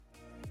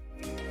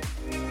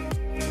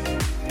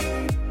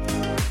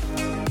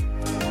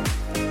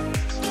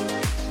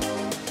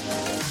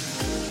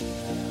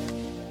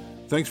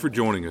Thanks for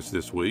joining us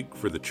this week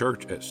for the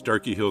Church at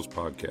Sterchi Hills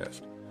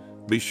podcast.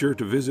 Be sure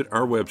to visit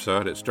our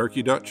website at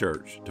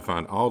sterchi.church to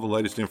find all the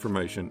latest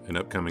information and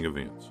upcoming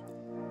events.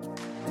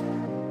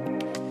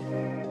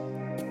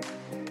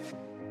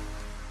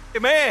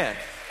 Amen.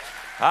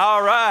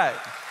 All right.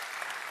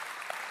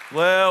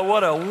 Well,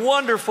 what a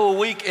wonderful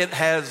week it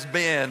has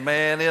been,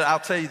 man. I'll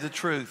tell you the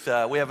truth.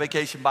 We have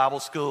Vacation Bible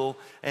School,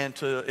 and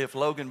if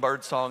Logan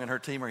Birdsong and her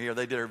team are here,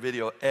 they did our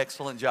video.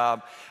 Excellent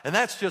job. And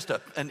that's just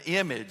an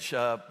image,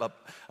 a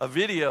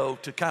video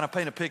to kind of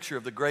paint a picture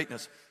of the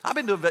greatness. I've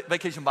been doing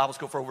Vacation Bible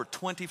School for over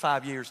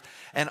 25 years,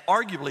 and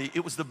arguably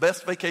it was the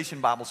best Vacation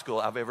Bible School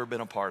I've ever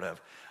been a part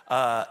of.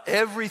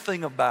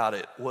 Everything about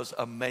it was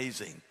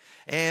amazing.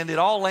 And it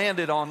all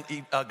landed on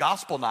a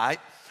gospel night.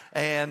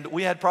 And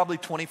we had probably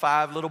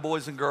 25 little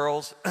boys and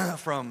girls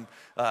from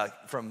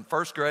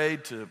first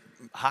grade to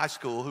high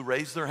school who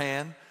raised their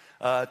hand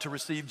to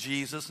receive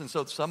Jesus. And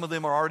so some of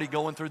them are already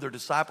going through their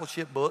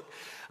discipleship book.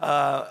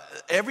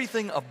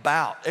 Everything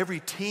about every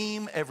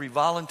team, every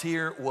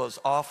volunteer was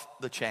off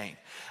the chain.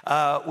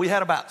 We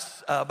had about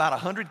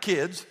 100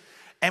 kids,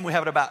 and we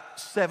had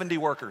about 70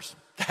 workers.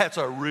 That's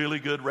a really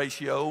good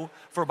ratio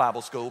for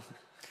Bible school.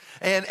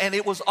 And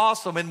it was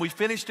awesome, and we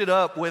finished it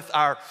up with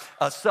our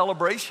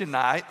celebration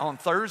night on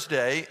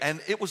Thursday,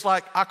 and it was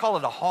like, I call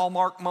it a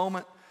Hallmark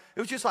moment. It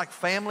was just like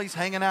families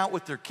hanging out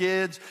with their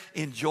kids,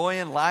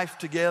 enjoying life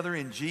together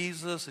in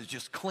Jesus. It's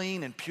just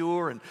clean and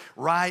pure and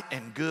right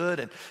and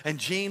good. And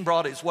Gene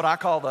brought his, what I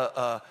call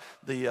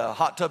the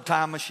hot tub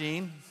time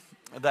machine.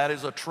 That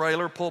is a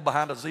trailer pulled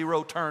behind a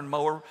zero-turn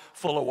mower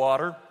full of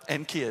water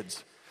and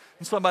kids.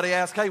 And somebody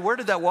asked, hey, where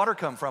did that water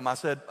come from? I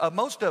said,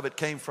 most of it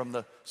came from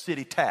the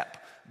city tap.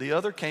 The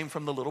other came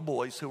from the little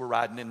boys who were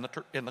riding in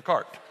the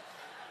cart.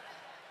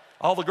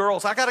 All the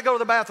girls, I got to go to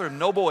the bathroom.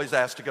 No boys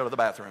asked to go to the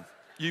bathroom.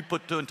 You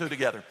put two and two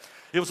together.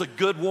 It was a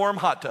good, warm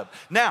hot tub.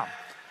 Now,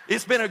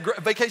 it's been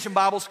a Vacation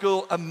Bible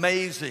School,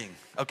 amazing.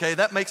 Okay,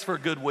 that makes for a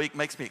good week,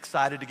 makes me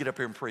excited to get up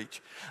here and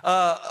preach.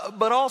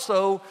 But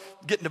also,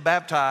 getting to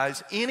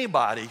baptize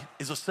anybody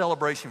is a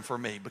celebration for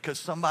me because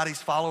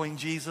somebody's following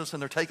Jesus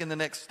and they're taking the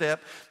next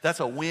step. That's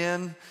a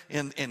win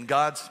in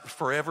God's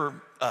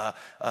forever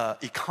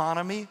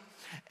economy.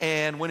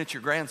 And when it's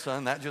your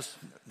grandson,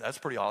 that's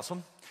pretty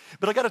awesome.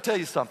 But I got to tell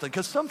you something,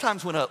 because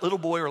sometimes when a little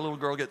boy or a little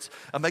girl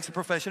makes a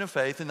profession of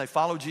faith and they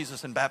follow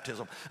Jesus in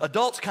baptism,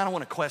 adults kind of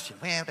want to question,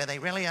 well, do they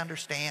really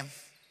understand?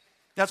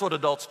 That's what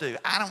adults do.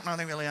 I don't know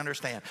they really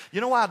understand. You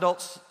know why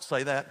adults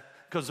say that?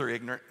 Because they're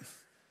ignorant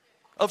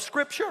of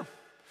Scripture.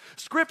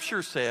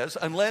 Scripture says,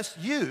 unless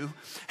you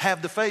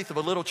have the faith of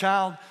a little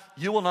child,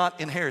 you will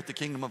not inherit the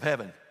kingdom of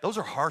heaven. Those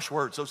are harsh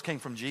words. Those came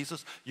from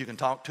Jesus. You can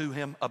talk to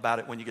him about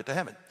it when you get to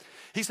heaven.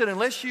 He said,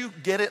 unless you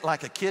get it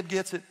like a kid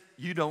gets it,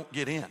 you don't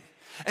get in.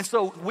 And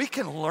so we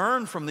can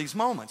learn from these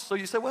moments. So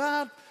you say,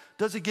 well,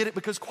 does he get it?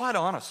 Because quite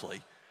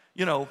honestly,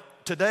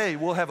 today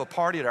we'll have a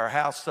party at our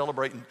house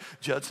celebrating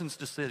Judson's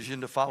decision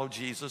to follow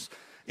Jesus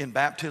in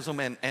baptism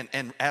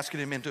and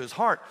asking him into his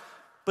heart.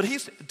 But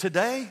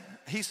today,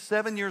 he's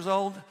 7 years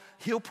old.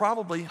 He'll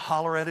probably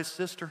holler at his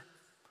sister.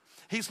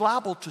 He's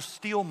liable to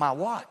steal my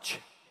watch.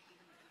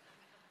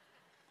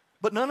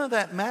 But none of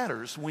that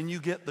matters when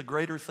you get the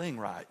greater thing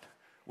right.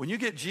 When you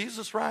get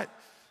Jesus right,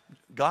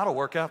 God will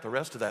work out the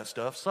rest of that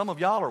stuff. Some of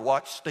y'all are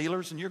watch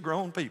stealers and you're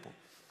grown people.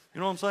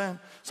 You know what I'm saying?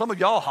 Some of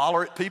y'all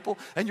holler at people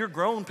and you're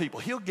grown people.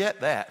 He'll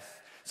get that.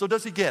 So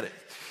does he get it?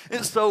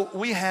 And so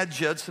we had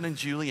Judson and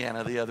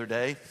Juliana the other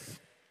day.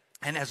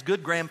 And as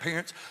good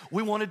grandparents,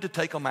 we wanted to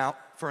take them out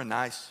for a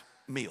nice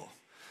meal.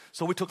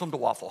 So we took them to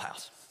Waffle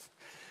House.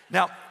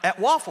 Now, at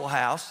Waffle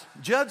House,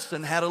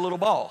 Judson had a little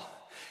ball.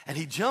 And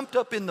he jumped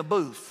up in the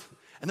booth.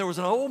 And there was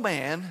an old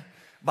man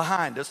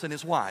behind us and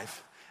his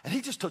wife. And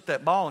he just took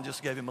that ball and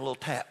just gave him a little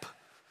tap.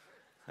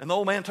 And the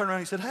old man turned around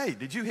and he said, hey,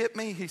 did you hit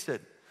me? He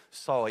said,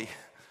 sorry.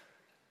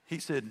 He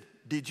said,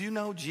 did you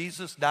know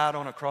Jesus died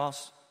on a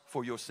cross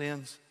for your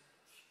sins?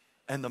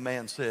 And the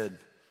man said,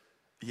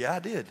 yeah, I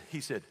did.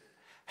 He said,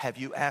 have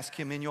you asked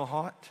him in your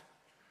heart?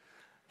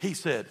 He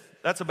said,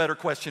 that's a better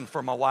question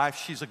for my wife.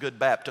 She's a good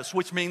Baptist,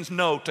 which means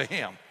no to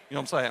him. You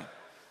know what I'm saying?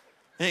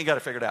 He ain't got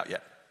it figured out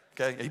yet.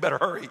 Okay, he better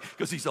hurry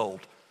because he's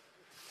old.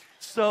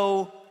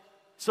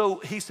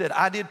 So he said,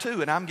 I did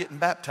too, and I'm getting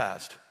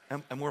baptized.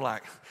 And we're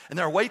like, and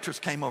our waitress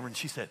came over and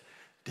she said,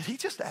 did he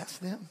just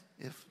ask them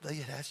if they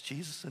had asked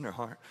Jesus in their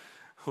heart?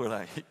 We're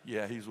like,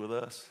 yeah, he's with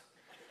us.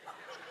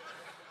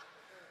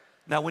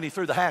 Now, when he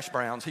threw the hash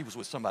browns, he was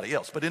with somebody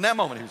else. But in that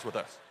moment, he was with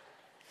us.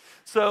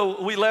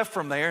 So we left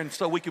from there, and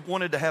so we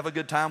wanted to have a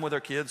good time with our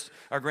kids,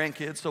 our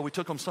grandkids. So we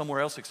took them somewhere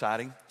else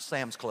exciting,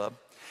 Sam's Club.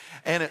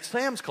 And at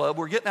Sam's Club,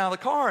 we're getting out of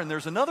the car, and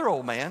there's another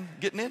old man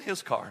getting in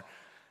his car.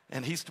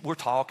 And we're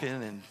talking,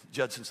 and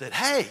Judson said,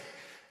 hey.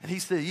 And he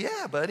said,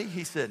 yeah, buddy.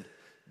 He said,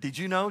 did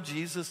you know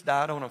Jesus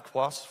died on a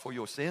cross for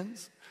your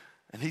sins?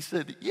 And he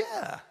said,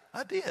 yeah,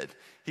 I did.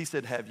 He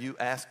said, have you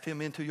asked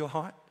him into your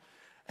heart?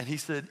 And he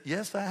said,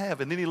 yes, I have.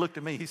 And then he looked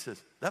at me. He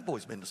says, that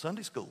boy's been to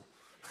Sunday school.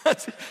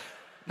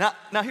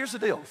 Now, here's the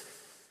deal.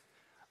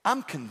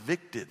 I'm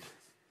convicted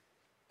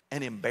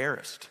and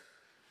embarrassed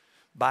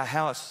by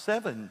how a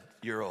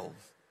 7-year-old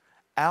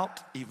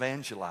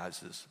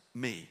out-evangelizes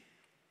me,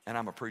 and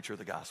I'm a preacher of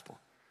the gospel.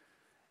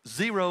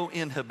 Zero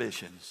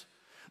inhibitions.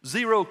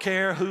 Zero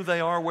care who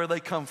they are, where they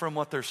come from,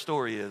 what their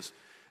story is.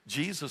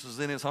 Jesus is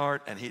in his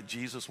heart, and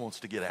Jesus wants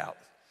to get out.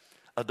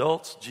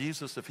 Adults,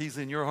 Jesus, if he's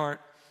in your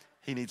heart,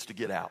 he needs to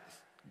get out.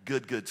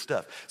 Good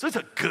stuff. So it's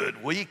a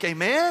good week,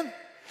 amen?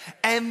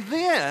 And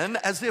then,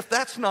 as if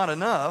that's not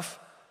enough,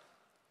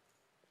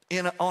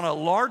 on a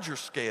larger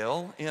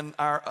scale, in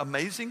our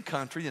amazing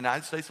country, the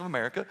United States of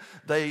America,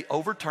 they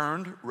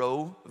overturned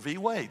Roe v.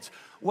 Wade,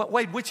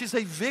 which is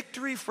a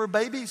victory for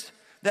babies,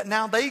 that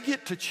now they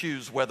get to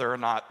choose whether or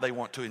not they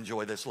want to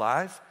enjoy this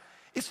life.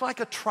 It's like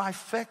a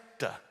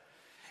trifecta.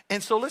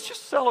 And so let's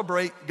just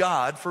celebrate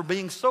God for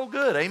being so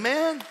good,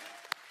 amen?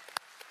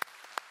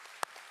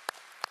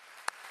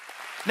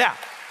 Now,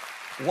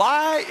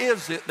 why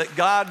is it that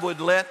God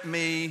would let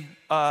me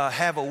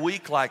have a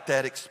week like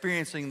that,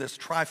 experiencing this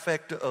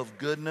trifecta of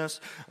goodness?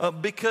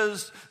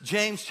 Because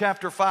James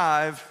chapter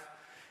 5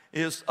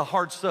 is a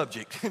hard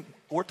subject.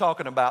 We're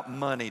talking about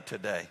money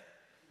today,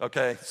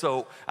 okay?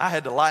 So I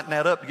had to lighten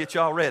that up to get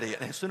y'all ready.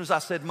 And as soon as I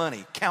said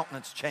money,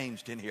 countenance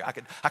changed in here. I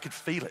could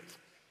feel it,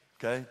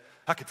 okay?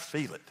 I could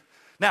feel it.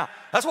 Now,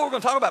 that's what we're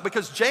going to talk about,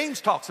 because James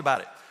talks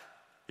about it.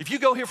 If you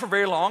go here for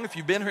very long, if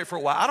you've been here for a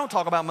while, I don't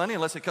talk about money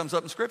unless it comes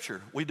up in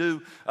Scripture. We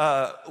do,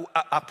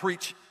 I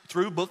preach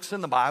through books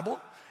in the Bible,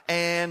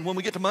 and when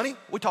we get to money,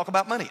 we talk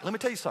about money. Let me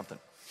tell you something.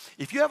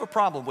 If you have a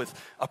problem with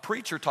a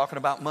preacher talking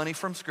about money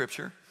from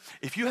Scripture,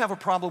 if you have a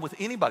problem with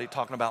anybody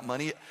talking about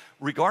money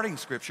regarding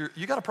Scripture,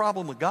 you got a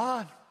problem with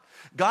God.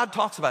 God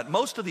talks about it.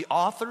 Most of the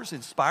authors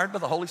inspired by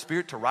the Holy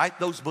Spirit to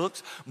write those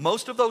books,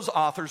 most of those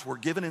authors were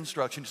given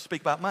instruction to speak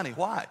about money.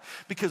 Why?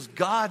 Because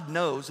God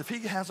knows if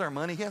he has our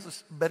money, he has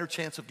a better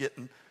chance of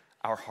getting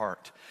our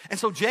heart. And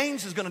so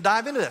James is going to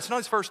dive into that. It's not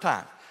his first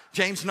time.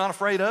 James is not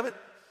afraid of it.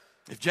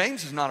 If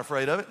James is not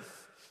afraid of it,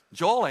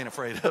 Joel ain't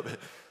afraid of it.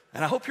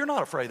 And I hope you're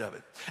not afraid of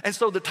it. And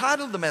so the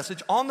title of the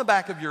message on the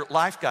back of your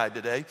life guide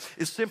today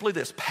is simply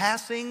this: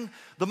 passing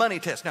the money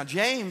test. Now,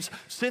 James,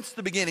 since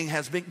the beginning,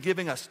 has been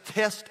giving us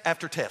test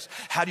after test.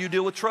 How do you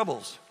deal with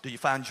troubles? Do you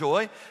find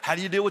joy? How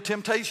do you deal with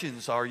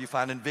temptations? Are you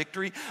finding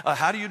victory?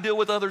 How do you deal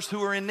with others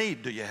who are in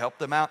need? Do you help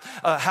them out?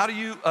 How do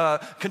you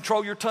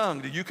control your tongue?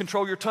 Do you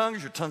control your tongue?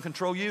 Does your tongue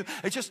control you?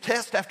 It's just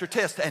test after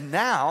test. And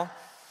now,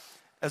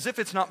 as if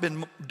it's not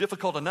been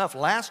difficult enough,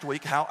 last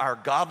week, how our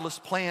godless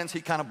plans,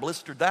 he kind of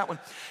blistered that one.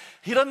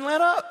 He doesn't let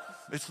up.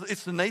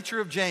 It's the nature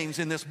of James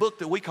in this book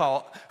that we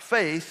call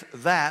Faith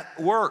That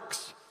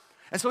Works.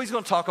 And so he's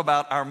going to talk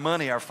about our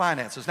money, our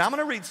finances. Now I'm going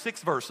to read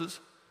 6 verses,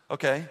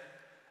 okay?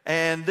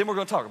 And then we're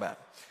going to talk about it.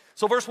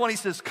 So verse 1, he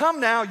says, "Come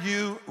now,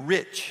 you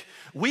rich.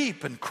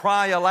 Weep and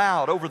cry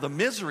aloud over the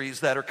miseries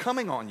that are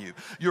coming on you.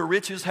 Your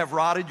riches have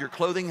rotted, your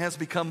clothing has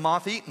become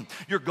moth-eaten.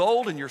 Your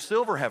gold and your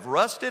silver have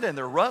rusted, and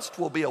their rust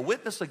will be a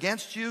witness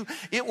against you.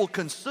 It will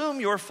consume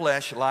your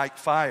flesh like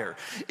fire.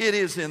 It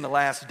is in the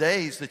last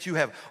days that you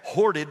have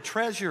hoarded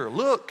treasure.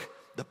 Look,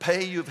 the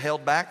pay you've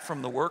held back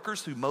from the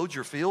workers who mowed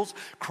your fields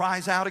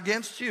cries out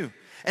against you.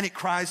 And it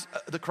cries,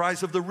 the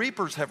cries of the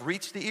reapers have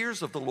reached the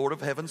ears of the Lord of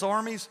heaven's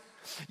armies.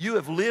 You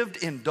have lived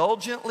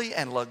indulgently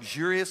and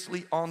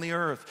luxuriously on the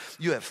earth.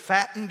 You have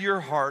fattened your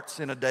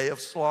hearts in a day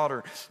of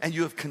slaughter, and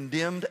you have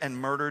condemned and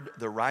murdered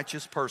the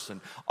righteous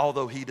person,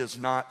 although he does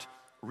not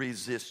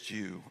resist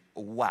you."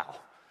 Wow.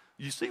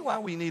 You see why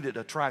we needed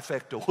a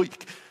trifecta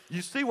week?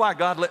 You see why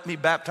God let me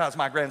baptize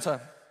my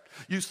grandson?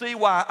 You see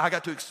why I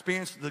got to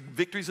experience the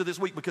victories of this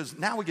week? Because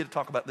now we get to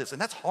talk about this,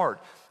 and that's hard.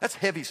 That's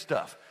heavy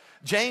stuff.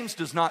 James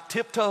does not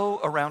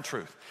tiptoe around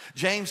truth.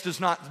 James does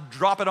not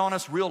drop it on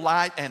us real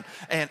light and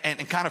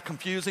kind of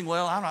confusing.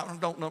 Well, I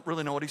don't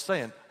really know what he's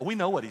saying. We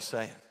know what he's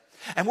saying.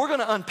 And we're going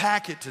to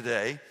unpack it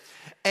today,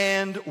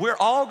 and we're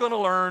all going to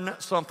learn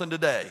something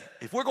today.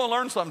 If we're going to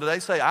learn something today,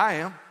 say, "I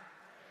am."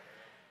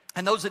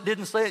 And those that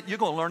didn't say it, you're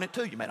going to learn it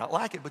too. You may not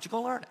like it, but you're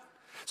going to learn it.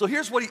 So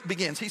here's what he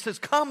begins. He says,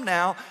 "Come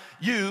now,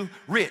 you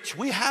rich."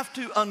 We have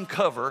to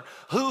uncover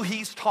who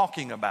he's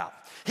talking about.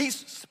 He's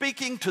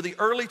speaking to the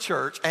early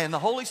church, and the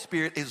Holy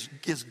Spirit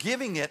is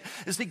giving it.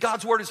 You see,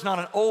 God's Word is not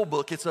an old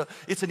book. It's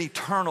an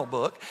eternal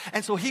book.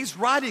 And so he's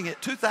writing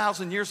it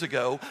 2,000 years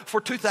ago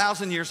for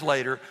 2,000 years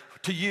later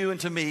to you and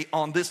to me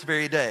on this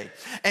very day.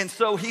 And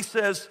so he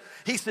says,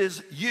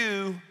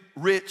 "You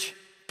rich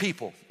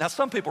people." Now,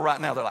 some people right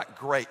now, they're like,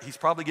 great. He's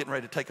probably getting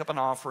ready to take up an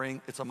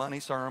offering. It's a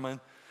money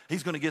sermon.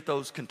 He's going to get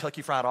those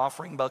Kentucky Fried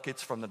offering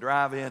buckets from the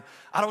drive-in.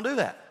 I don't do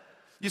that.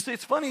 You see,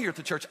 it's funny here at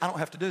the church, I don't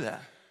have to do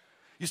that.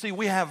 You see,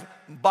 we have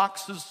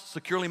boxes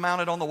securely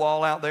mounted on the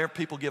wall out there.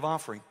 People give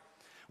offering.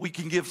 We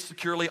can give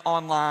securely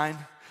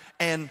online.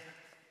 And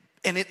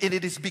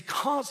it is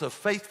because of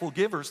faithful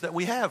givers that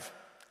we have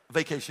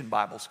Vacation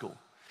Bible School.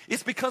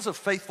 It's because of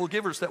faithful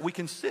givers that we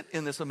can sit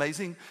in this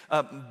amazing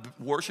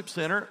worship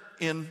center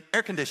in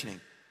air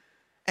conditioning.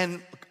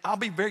 And I'll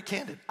be very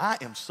candid. I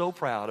am so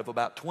proud of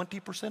about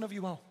 20% of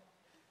you all.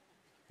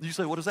 You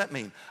say, what does that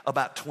mean?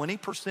 About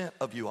 20%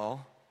 of you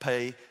all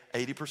pay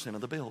 80%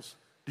 of the bills.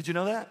 Did you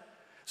know that?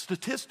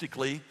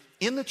 Statistically,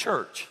 in the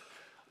church,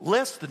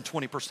 less than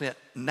 20%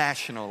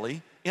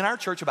 nationally. In our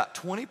church, about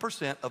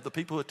 20% of the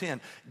people who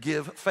attend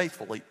give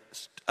faithfully,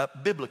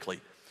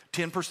 biblically.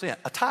 10%.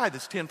 A tithe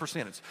is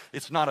 10%.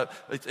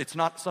 It's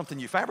not something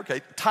you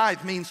fabricate.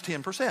 Tithe means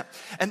 10%.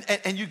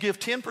 And you give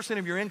 10%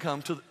 of your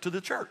income to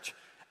the church.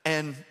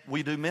 And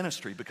we do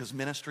ministry because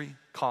ministry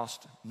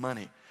costs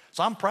money.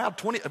 So I'm proud,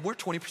 we're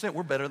 20%,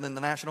 we're better than the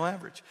national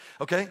average,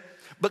 okay?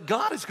 But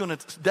God is gonna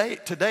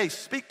today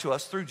speak to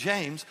us through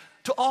James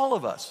to all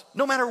of us,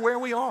 no matter where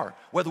we are,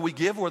 whether we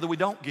give or whether we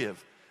don't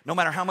give, no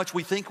matter how much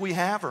we think we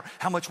have or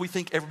how much we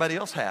think everybody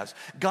else has.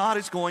 God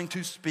is going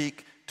to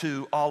speak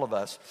to all of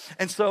us.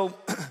 And so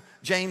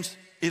James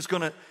is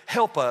gonna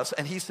help us,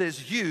 and he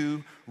says,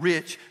 you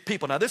rich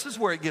people. Now this is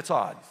where it gets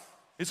odd.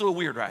 It's a little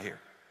weird right here.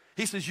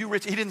 He says, you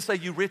rich, he didn't say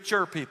you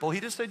richer people,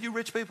 he just said you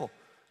rich people,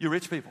 you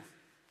rich people.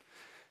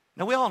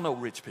 Now, we all know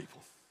rich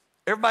people.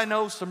 Everybody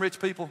knows some rich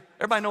people.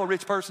 Everybody know a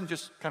rich person?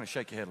 Just kind of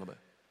shake your head a little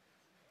bit.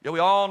 Yeah, we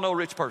all know a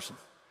rich person.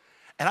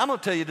 And I'm going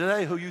to tell you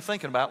today who you're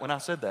thinking about when I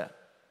said that.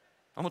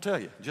 I'm going to tell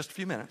you in just a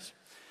few minutes.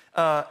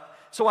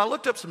 So I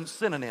looked up some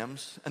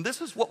synonyms, and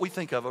this is what we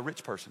think of a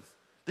rich person.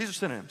 These are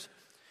synonyms.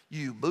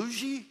 You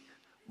bougie,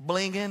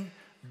 blinging,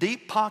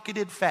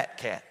 deep-pocketed fat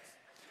cat.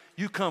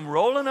 You come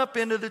rolling up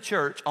into the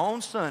church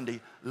on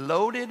Sunday,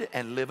 loaded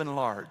and living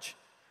large.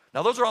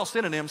 Now, those are all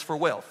synonyms for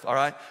wealth, all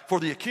right? For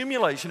the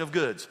accumulation of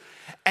goods.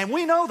 And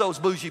we know those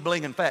bougie,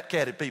 blinging,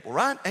 fat-catted people,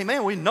 right?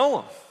 Amen, we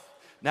know them.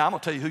 Now, I'm going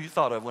to tell you who you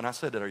thought of when I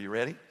said that. Are you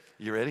ready?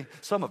 You ready?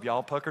 Some of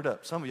y'all puckered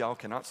up. Some of y'all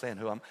cannot stand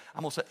who I'm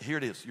going to say, here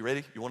it is. You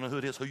ready? You want to know who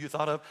it is? Who you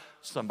thought of?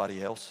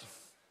 Somebody else.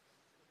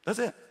 That's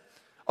it.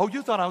 Oh,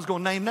 you thought I was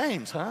going to name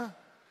names, huh?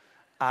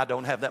 I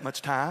don't have that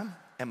much time,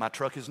 and my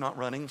truck is not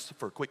running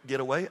for a quick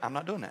getaway. I'm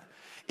not doing that.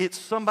 It's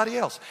somebody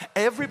else.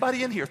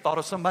 Everybody in here thought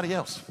of somebody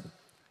else.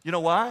 You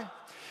know why?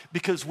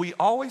 Because we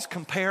always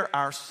compare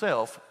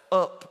ourselves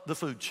up the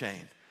food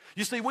chain.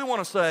 You see, we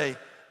want to say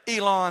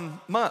Elon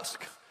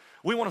Musk.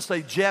 We want to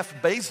say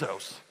Jeff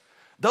Bezos.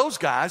 Those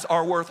guys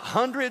are worth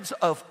hundreds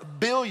of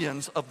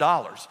billions of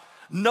dollars.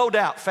 No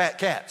doubt fat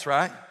cats,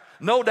 right?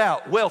 No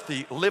doubt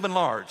wealthy, living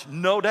large,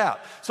 no doubt.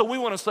 So we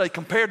want to say,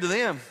 compared to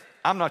them,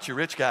 I'm not your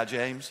rich guy,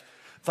 James.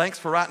 Thanks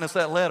for writing us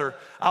that letter.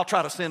 I'll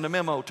try to send a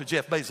memo to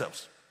Jeff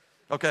Bezos,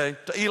 okay,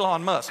 to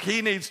Elon Musk.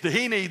 He needs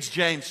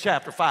James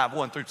chapter 5,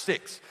 1 through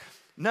 6.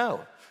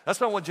 No, that's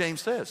not what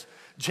James says.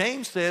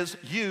 James says,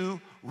 you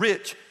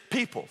rich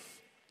people.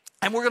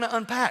 And we're going to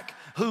unpack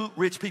who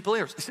rich people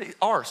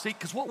are. See,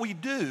 because what we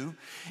do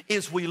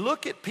is we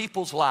look at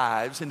people's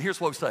lives, and here's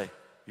what we say.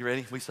 You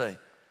ready? We say,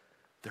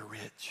 they're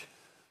rich.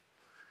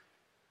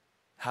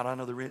 How do I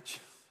know they're rich?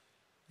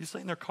 You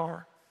seen their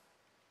car?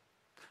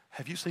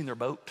 Have you seen their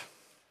boat?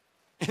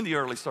 In the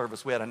early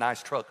service, we had a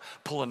nice truck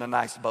pulling a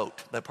nice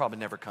boat. They'll probably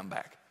never come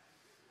back.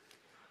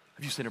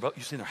 Have you seen their boat?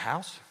 You seen their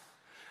house?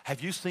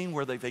 Have you seen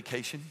where they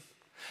vacation?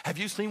 Have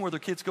you seen where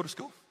their kids go to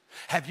school?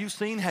 Have you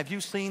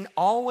seen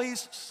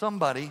always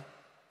somebody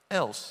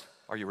else?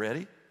 Are you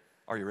ready?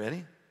 Are you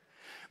ready?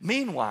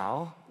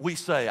 Meanwhile, we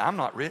say, I'm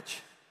not rich.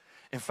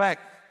 In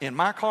fact, in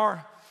my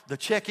car, the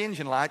check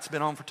engine light's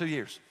been on for 2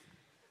 years.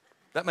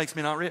 That makes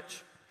me not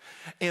rich.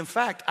 In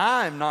fact,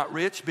 I'm not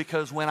rich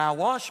because when I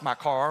wash my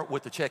car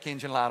with the check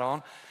engine light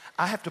on,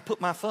 I have to put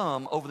my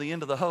thumb over the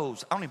end of the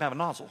hose. I don't even have a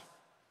nozzle.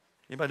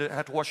 Anybody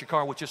have to wash your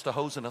car with just a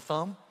hose and a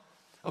thumb?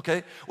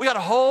 Okay, we got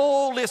a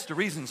whole list of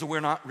reasons that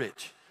we're not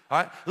rich. All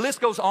right, the list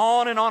goes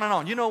on and on and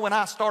on. You know, when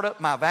I start up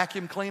my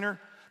vacuum cleaner,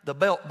 the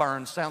belt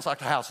burns, sounds like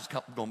the house is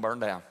going to burn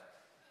down.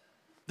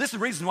 This is the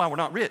reason why we're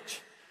not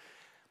rich.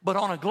 But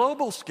on a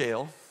global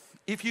scale,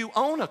 if you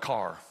own a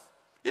car,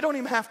 you don't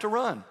even have to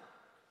run.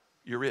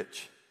 You're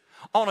rich.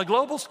 On a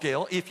global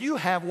scale, if you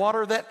have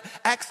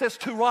access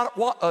to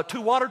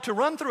water to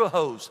run through a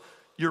hose,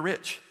 you're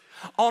rich.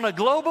 On a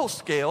global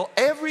scale,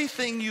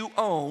 everything you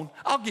own,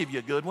 I'll give you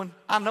a good one.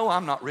 I know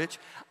I'm not rich.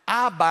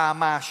 I buy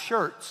my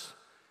shirts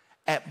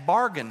at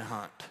Bargain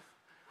Hunt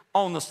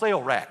on the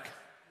sale rack.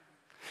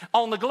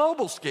 On the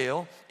global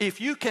scale, if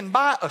you can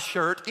buy a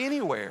shirt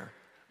anywhere,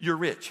 you're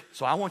rich.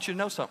 So I want you to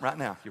know something right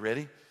now. You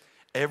ready?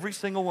 Every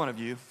single one of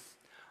you,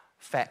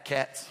 fat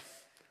cats,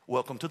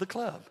 welcome to the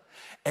club.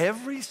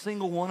 Every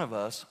single one of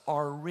us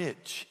are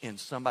rich in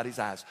somebody's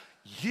eyes.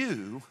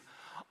 You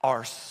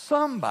are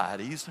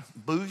somebody's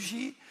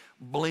bougie,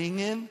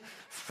 blinging,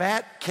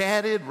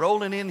 fat-catted,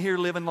 rolling in here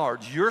living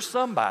large. You're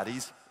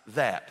somebody's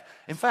that.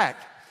 In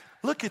fact,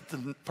 look at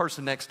the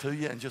person next to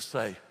you and just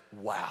say,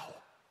 wow.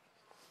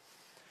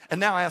 And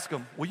now ask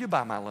them, will you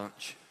buy my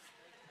lunch?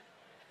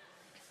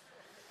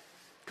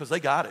 Because they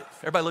got it.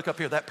 Everybody look up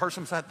here. That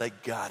person beside, they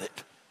got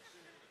it.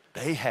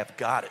 They have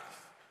got it.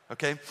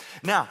 Okay?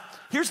 Now,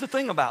 here's the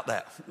thing about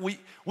that. We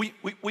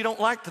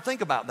don't like to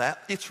think about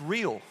that. It's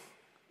real.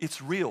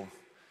 It's real.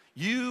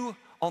 You,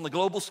 on the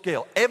global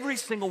scale, every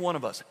single one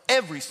of us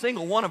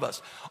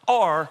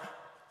are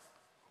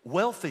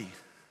wealthy,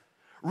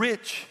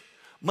 rich,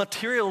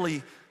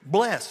 materially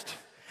blessed.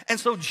 And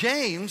so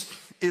James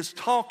is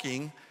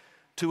talking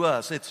to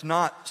us. It's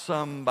not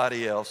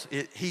somebody else.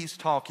 He's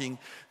talking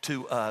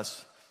to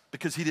us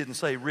because he didn't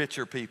say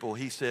richer people.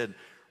 He said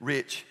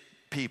rich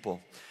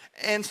people.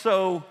 And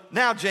so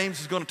now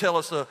James is going to tell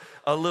us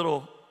a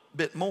little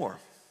bit more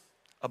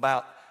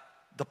about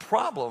the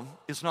problem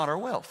is not our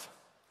wealth.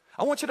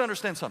 I want you to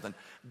understand something.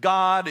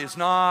 God is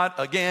not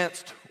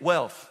against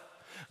wealth.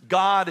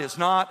 God is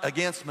not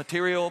against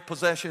material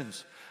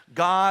possessions.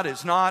 God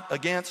is not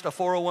against a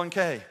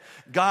 401k.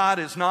 God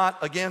is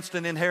not against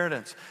an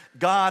inheritance.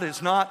 God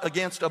is not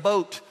against a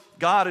boat.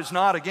 God is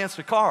not against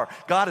a car.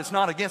 God is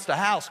not against a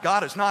house.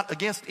 God is not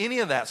against any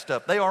of that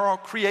stuff. They are all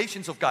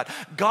creations of God.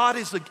 God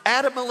is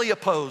adamantly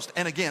opposed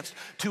and against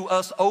to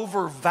us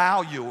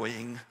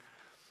overvaluing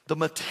the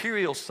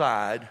material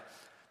side,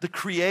 the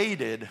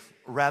created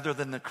rather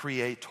than the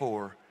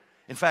creator.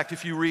 In fact,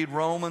 if you read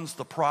Romans,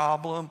 the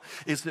problem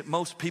is that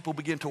most people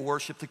begin to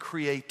worship the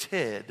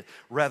created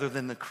rather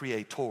than the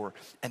creator.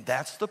 And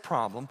that's the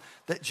problem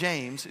that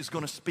James is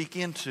going to speak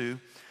into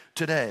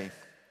today.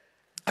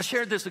 I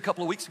shared this a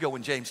couple of weeks ago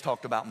when James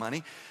talked about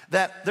money,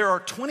 that there are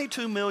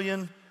 22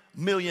 million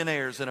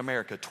millionaires in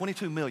America.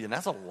 22 million,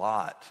 that's a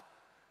lot.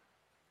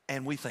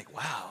 And we think,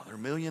 wow, they're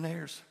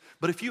millionaires.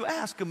 But if you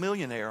ask a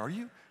millionaire,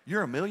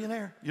 you're a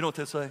millionaire? You know what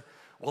they say?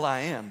 Well, I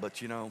am,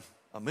 but you know,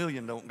 a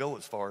million don't go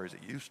as far as it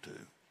used to.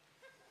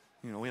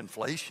 You know,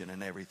 inflation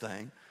and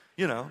everything.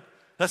 You know,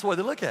 that's the way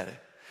they look at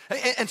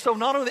it. And so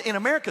not only in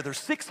America, there's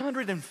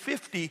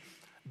 650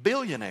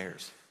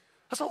 billionaires.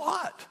 That's a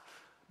lot.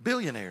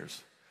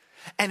 Billionaires.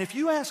 And if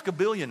you ask a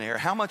billionaire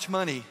how much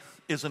money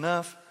is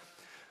enough,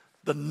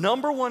 the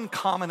number one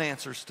common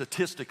answer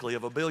statistically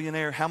of a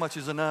billionaire, how much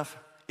is enough,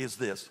 is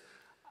this: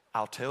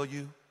 I'll tell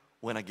you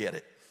when I get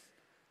it.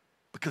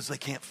 Because they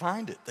can't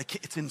find it.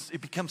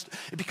 It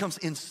becomes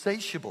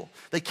insatiable.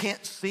 They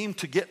can't seem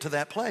to get to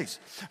that place.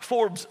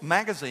 Forbes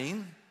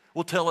magazine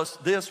will tell us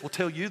this, will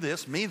tell you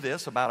this, me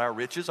this about our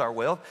riches, our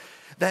wealth,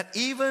 that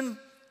even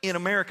in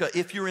America,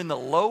 if you're in the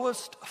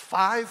lowest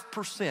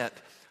 5%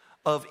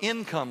 of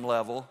income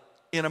level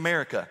in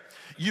America,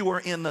 you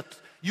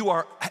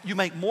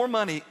make more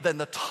money than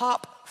the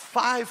top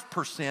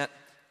 5%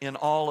 in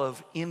all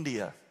of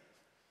India.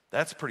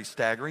 That's pretty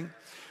staggering.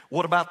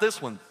 What about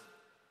this one?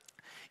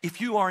 If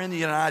you are in the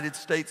United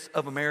States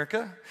of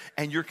America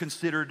and you're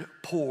considered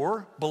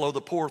poor, below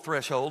the poor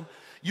threshold,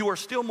 you are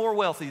still more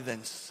wealthy than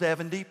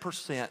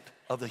 70%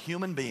 of the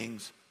human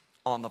beings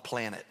on the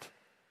planet.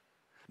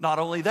 Not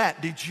only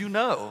that, did you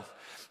know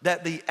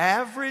that the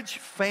average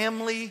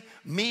family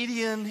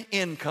median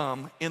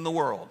income in the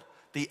world,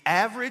 the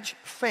average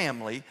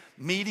family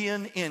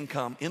median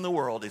income in the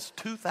world is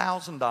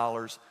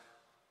 $2,000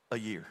 a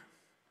year?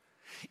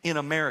 In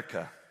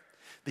America,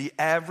 the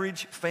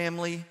average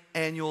family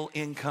annual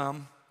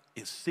income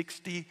is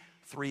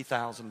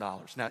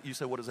 $63,000. Now, you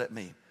say, what does that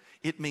mean?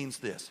 It means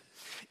this.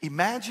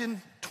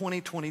 Imagine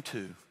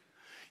 2022,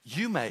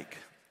 you make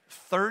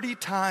 30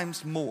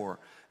 times more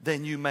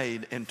than you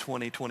made in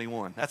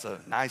 2021. That's a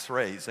nice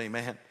raise,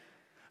 amen?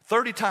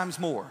 30 times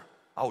more.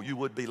 Oh, you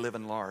would be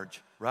living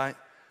large, right?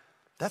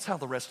 That's how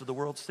the rest of the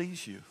world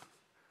sees you.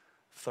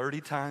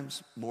 30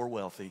 times more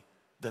wealthy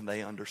than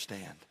they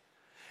understand.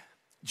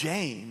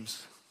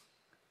 James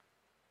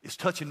is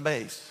touching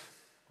base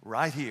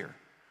right here,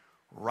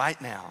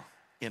 right now,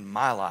 in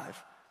my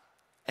life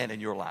and in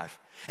your life.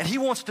 And he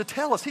wants to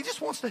tell us, he just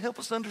wants to help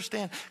us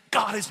understand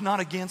God is not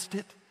against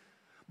it,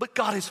 but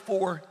God is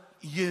for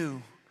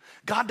you.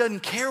 God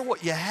doesn't care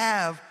what you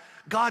have.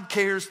 God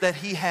cares that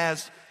he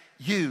has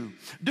you.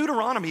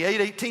 Deuteronomy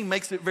 8:18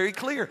 makes it very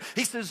clear.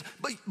 He says,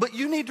 but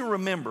you need to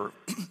remember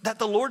that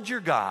the Lord your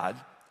God,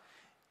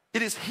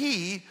 it is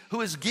he who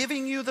is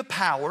giving you the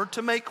power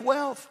to make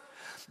wealth,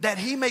 that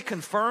he may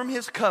confirm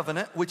his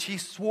covenant, which he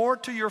swore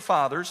to your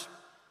fathers,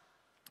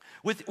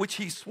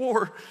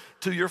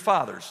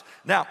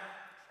 Now,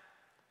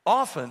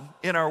 often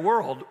in our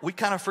world, we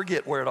kind of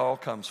forget where it all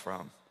comes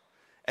from.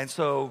 And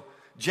so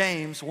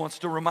James wants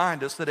to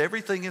remind us that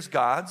everything is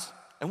God's,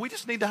 and we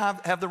just need to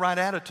have the right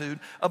attitude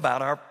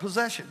about our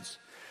possessions.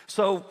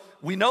 So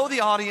we know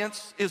the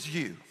audience is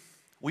you.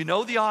 We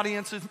know the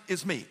audience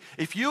is me.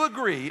 If you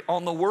agree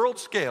on the world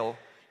scale,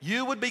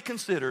 you would be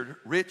considered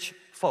rich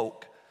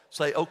folk.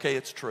 Say, okay,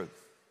 it's true.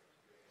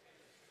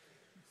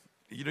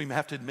 You don't even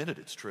have to admit it,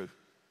 it's true.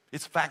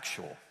 It's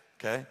factual,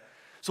 okay?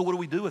 So what do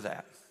we do with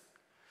that?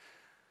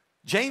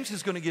 James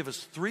is going to give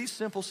us 3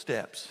 simple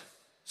steps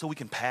so we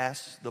can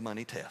pass the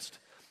money test.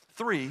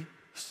 3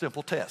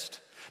 simple tests.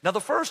 Now the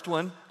first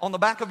one on the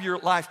back of your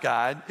life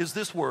guide is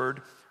this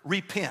word,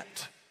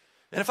 repent.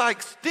 And if I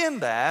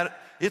extend that,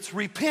 it's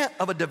repent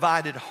of a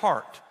divided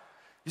heart.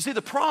 You see,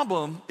 the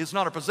problem is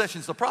not our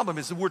possessions. The problem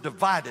is that we're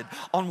divided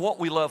on what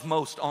we love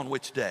most on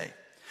which day.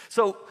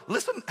 So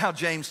listen how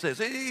James says.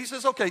 He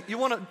says, okay, you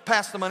want to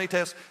pass the money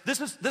test? This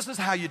is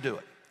how you do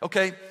it,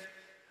 okay?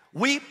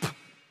 Weep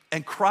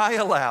and cry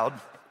aloud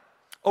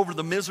over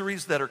the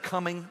miseries that are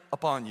coming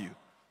upon you.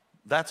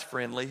 That's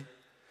friendly.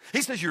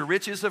 He says your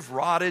riches have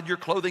rotted, your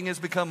clothing has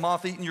become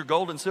moth-eaten, your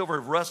gold and silver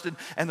have rusted,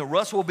 and the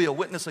rust will be a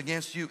witness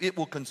against you. It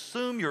will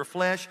consume your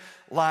flesh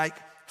like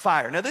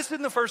fire. Now, this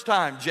isn't the first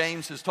time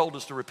James has told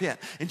us to repent.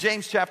 In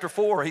James chapter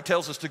 4, he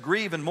tells us to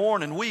grieve and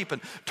mourn and weep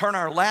and turn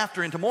our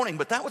laughter into mourning,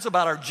 but that was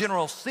about our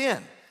general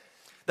sin.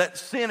 That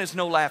sin is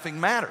no laughing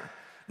matter.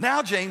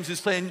 Now James is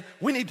saying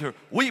we need to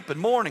weep and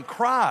mourn and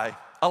cry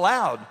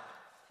aloud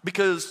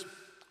because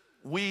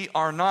we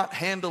are not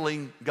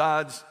handling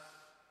God's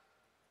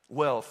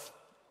wealth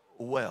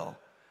well.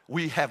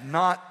 We have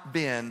not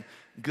been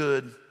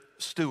good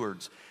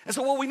stewards. And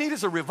so what we need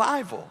is a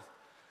revival.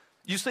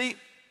 You see,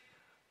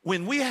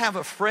 when we have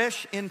a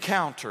fresh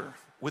encounter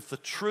with the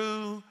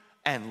true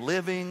and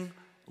living,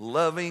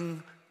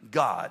 loving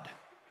God,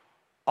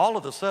 all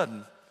of a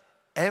sudden,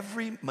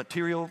 every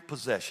material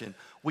possession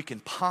we can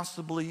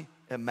possibly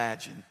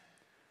imagine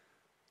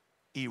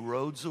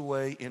erodes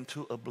away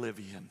into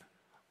oblivion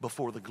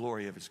before the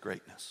glory of his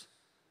greatness.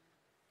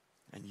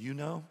 And you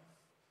know,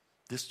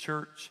 this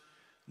church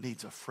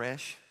needs a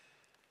fresh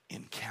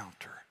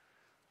encounter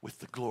with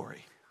the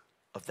glory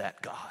of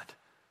that God.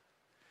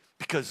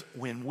 Because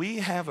when we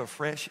have a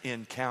fresh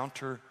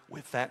encounter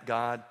with that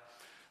God,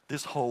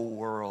 this whole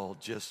world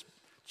just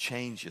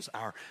changes.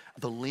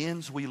 The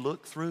lens we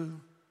look through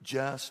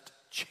just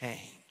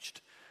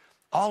changed.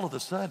 All of a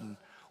sudden,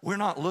 we're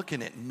not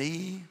looking at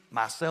me,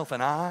 myself,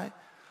 and I,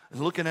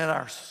 and looking at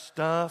our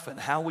stuff and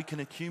how we can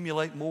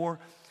accumulate more.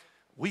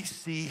 We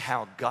see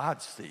how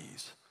God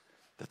sees,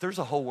 that there's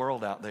a whole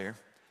world out there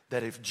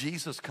that if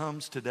Jesus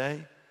comes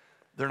today,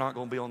 they're not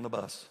going to be on the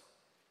bus.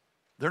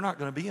 They're not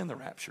going to be in the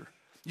rapture.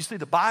 You see,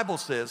 the Bible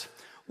says,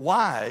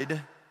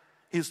 wide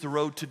is the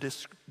road to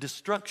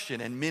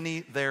destruction, and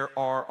many there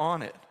are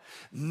on it.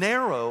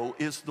 Narrow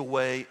is the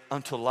way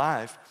unto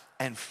life,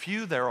 and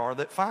few there are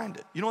that find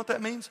it. You know what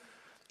that means?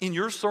 In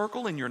your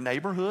circle, in your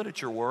neighborhood,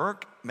 at your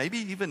work, maybe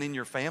even in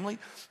your family,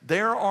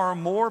 there are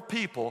more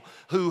people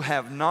who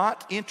have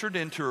not entered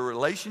into a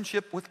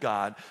relationship with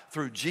God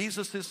through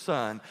Jesus, his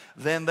son,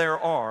 than there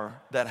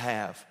are that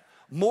have.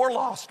 More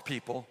lost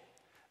people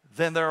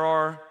than there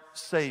are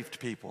saved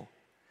people.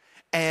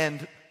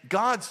 And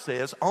God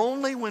says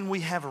only when we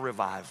have a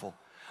revival,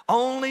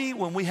 only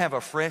when we have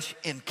a fresh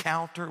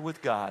encounter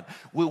with God,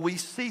 will we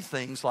see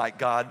things like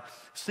God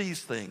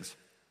sees things.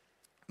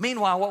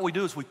 Meanwhile, what we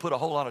do is we put a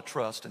whole lot of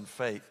trust and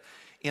faith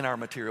in our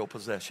material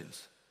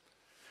possessions.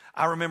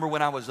 I remember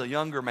when I was a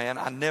younger man,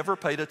 I never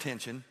paid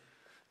attention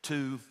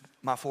to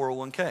my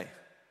 401k.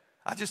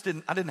 I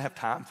didn't have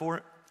time for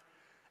it.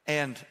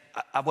 And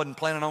I wasn't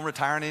planning on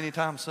retiring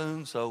anytime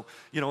soon. So,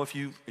 you know, if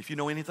you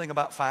know anything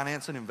about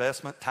finance and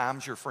investment,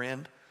 time's your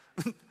friend.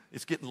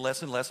 It's getting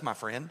less and less my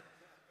friend.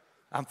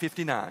 I'm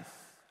 59.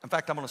 In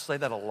fact, I'm going to say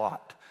that a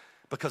lot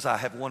because I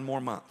have one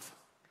more month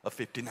of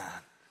 59.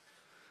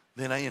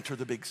 Then I enter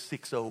the big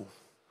 6-0.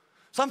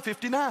 So I'm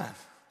 59.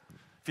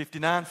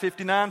 59,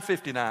 59,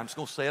 59. I'm just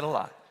going to say it a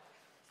lot.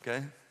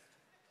 Okay?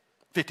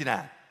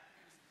 59.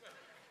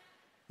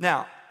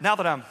 Now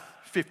that I'm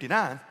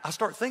 59, I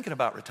start thinking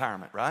about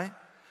retirement, right?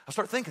 I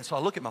start thinking, so I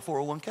look at my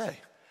 401k.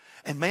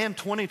 And man,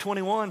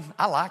 2021,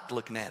 I liked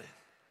looking at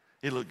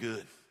it. It looked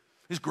good.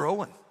 It's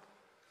growing.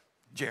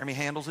 Jeremy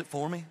handles it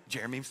for me.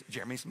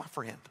 Jeremy's my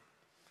friend.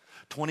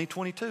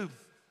 2022, I'm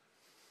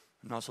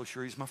not so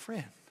sure he's my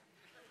friend.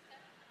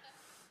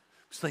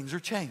 Things are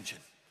changing,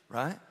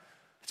 right?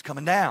 It's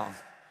coming down.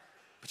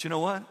 But you know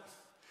what?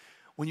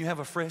 When you have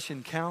a fresh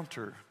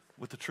encounter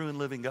with the true and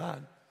living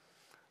God,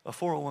 a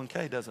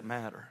 401k doesn't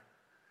matter.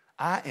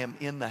 I am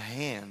in the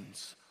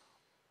hands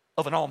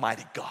of an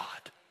almighty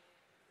God.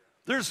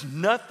 There's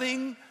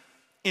nothing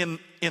in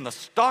the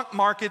stock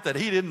market that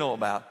he didn't know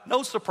about.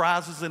 No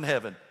surprises in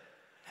heaven.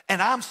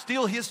 And I'm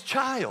still his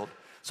child.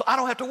 So I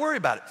don't have to worry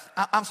about it.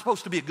 I'm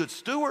supposed to be a good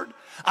steward.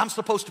 I'm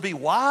supposed to be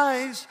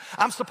wise.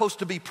 I'm supposed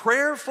to be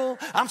prayerful.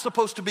 I'm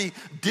supposed to be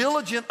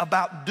diligent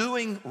about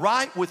doing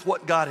right with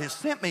what God has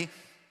sent me.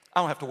 I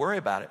don't have to worry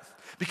about it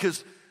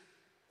because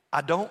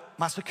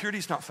my security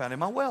is not found in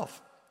my wealth,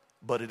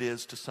 but it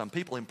is to some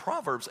people. In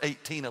Proverbs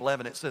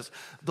 18:11, it says,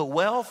 the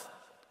wealth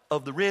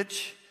of the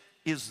rich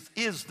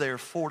is their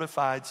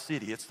fortified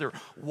city. It's their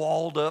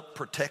walled up,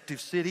 protective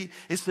city.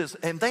 It says,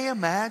 and they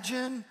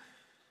imagine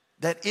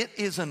that it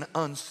is an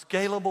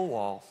unscalable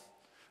wall.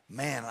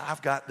 Man,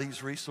 I've got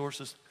these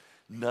resources.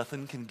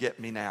 Nothing can get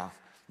me now.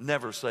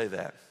 Never say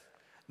that.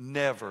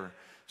 Never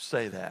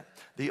say that.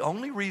 The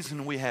only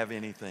reason we have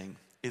anything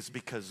is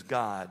because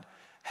God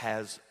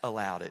has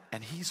allowed it.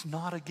 And he's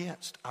not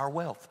against our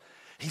wealth.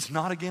 He's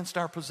not against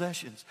our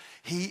possessions.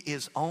 He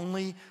is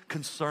only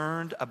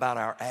concerned about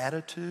our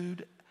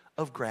attitude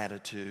of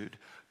gratitude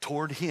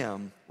toward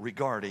him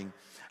regarding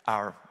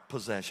our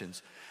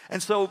possessions.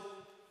 And so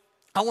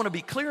I want to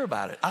be clear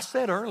about it. I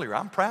said earlier,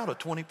 I'm proud of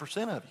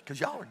 20% of you because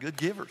y'all are good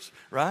givers,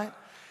 right?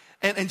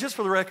 And just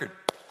for the record,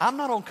 I'm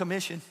not on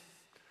commission.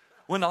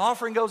 When the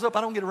offering goes up,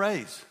 I don't get a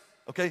raise,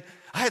 okay?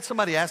 I had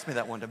somebody ask me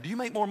that one time, do you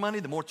make more money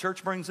the more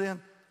church brings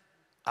in?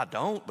 I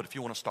don't, but if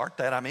you want to start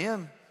that, I'm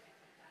in,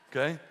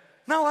 okay?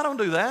 No, I don't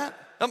do that.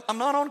 I'm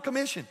not on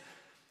commission.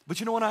 But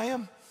you know what I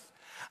am?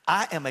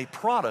 I am a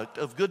product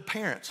of good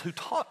parents who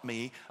taught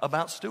me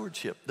about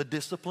stewardship, the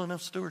discipline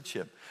of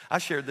stewardship. I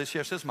shared this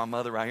yesterday. This is my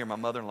mother right here, my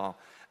mother-in-law,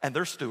 and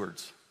they're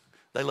stewards.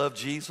 They love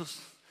Jesus,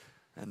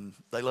 and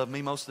they love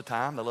me most of the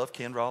time. They love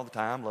Kendra all the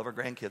time, love our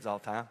grandkids all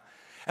the time.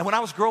 And when I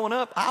was growing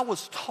up, I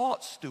was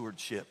taught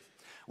stewardship.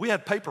 We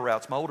had paper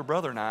routes, my older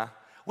brother and I.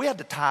 We had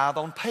to tithe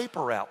on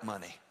paper route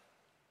money.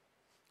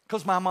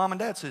 Because my mom and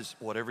dad says,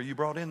 whatever you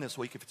brought in this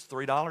week, if it's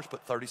 $3,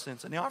 put 30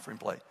 cents in the offering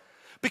plate.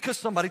 Because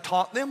somebody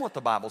taught them what the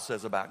Bible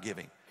says about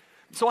giving.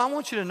 So I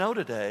want you to know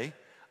today,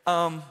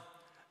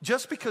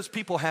 just because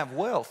people have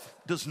wealth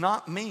does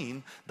not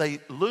mean they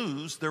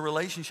lose their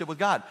relationship with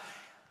God.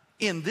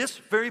 In this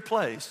very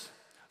place,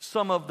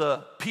 some of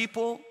the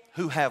people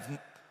who have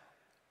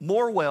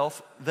more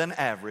wealth than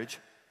average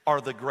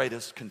are the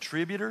greatest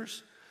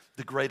contributors,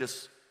 the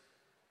greatest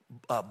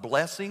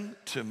blessing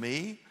to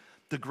me,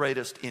 the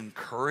greatest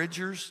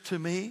encouragers to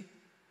me.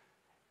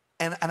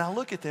 And I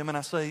look at them and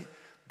I say,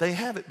 they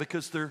have it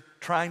because they're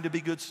trying to be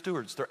good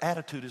stewards. Their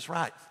attitude is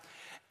right.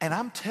 And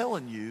I'm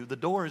telling you, the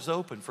door is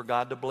open for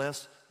God to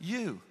bless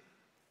you.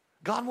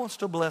 God wants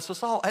to bless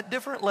us all at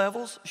different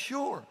levels,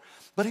 sure.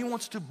 But he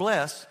wants to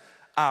bless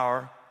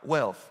our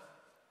wealth.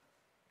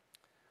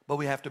 But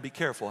we have to be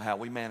careful how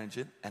we manage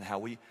it and how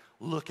we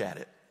look at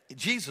it.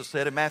 Jesus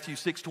said in Matthew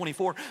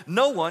 6:24,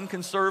 no one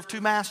can serve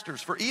two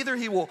masters, for either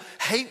he will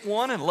hate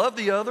one and love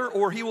the other,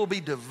 or he will be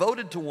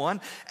devoted to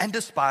one and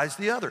despise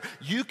the other.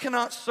 You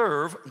cannot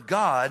serve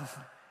God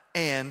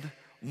and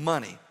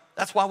money.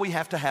 That's why we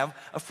have to have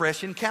a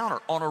fresh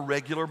encounter on a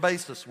regular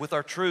basis with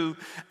our true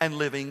and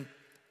living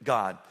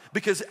God.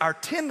 Because our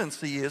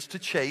tendency is to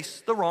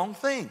chase the wrong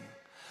thing.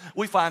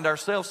 We find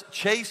ourselves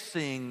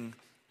chasing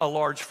a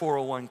large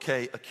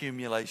 401k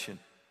accumulation.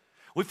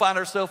 We find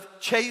ourselves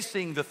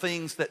chasing the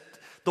things that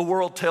the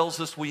world tells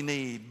us we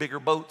need, bigger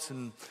boats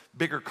and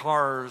bigger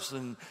cars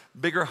and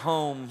bigger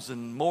homes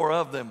and more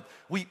of them.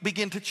 We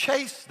begin to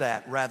chase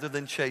that rather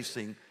than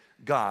chasing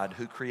God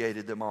who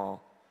created them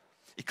all.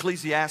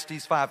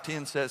 Ecclesiastes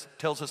 5:10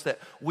 tells us that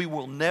we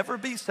will never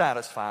be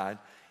satisfied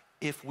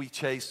if we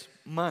chase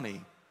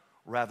money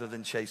rather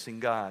than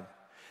chasing God.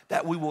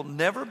 That we will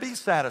never be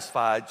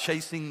satisfied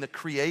chasing the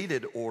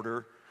created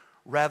order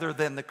rather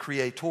than the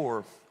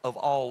creator of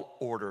all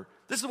order.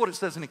 This is what it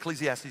says in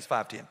Ecclesiastes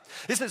 5:10.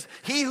 It says,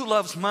 he who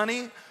loves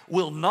money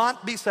will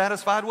not be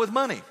satisfied with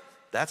money.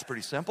 That's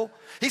pretty simple.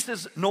 He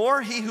says,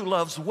 nor he who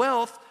loves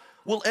wealth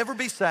will ever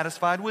be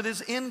satisfied with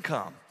his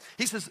income.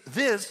 He says,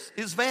 this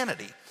is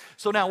vanity.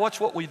 So now watch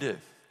what we do.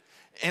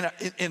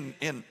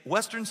 In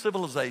Western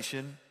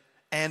civilization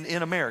and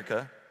in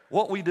America,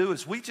 what we do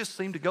is we just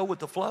seem to go with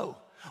the flow.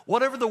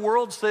 Whatever the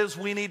world says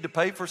we need to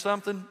pay for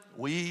something,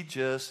 we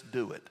just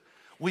do it.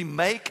 We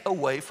make a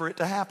way for it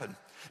to happen.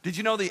 Did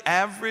you know the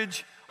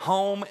average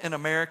home in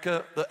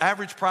America, the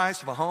average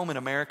price of a home in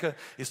America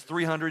is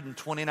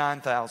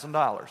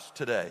 $329,000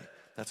 today.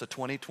 That's a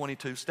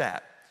 2022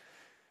 stat.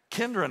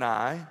 Kendra and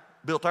I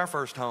built our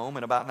first home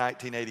in about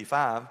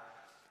 1985,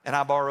 and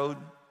I borrowed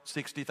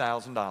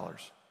 $60,000,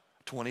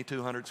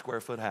 2,200 square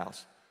foot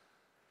house.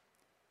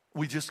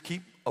 We just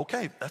keep,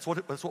 okay, that's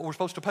what we're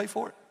supposed to pay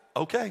for it.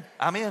 Okay,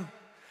 I'm in.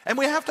 And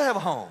we have to have a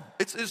home.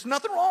 There's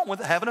nothing wrong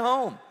with having a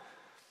home.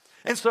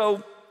 And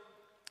so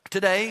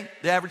today,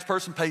 the average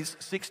person pays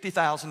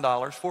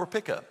 $60,000 for a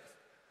pickup.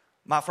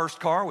 My first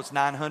car was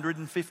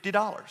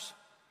 $950.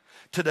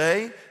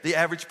 Today, the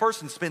average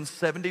person spends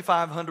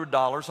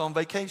 $7,500 on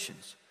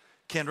vacations.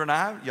 Kendra and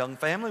I, young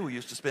family, we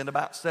used to spend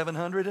about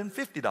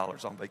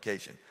 $750 on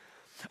vacation.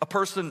 A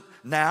person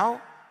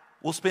now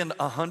will spend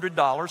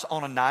 $100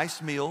 on a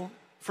nice meal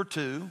for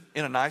two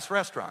in a nice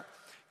restaurant.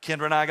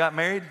 Kendra and I got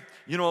married.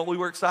 You know what we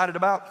were excited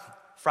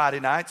about? Friday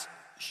nights,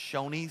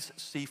 Shoney's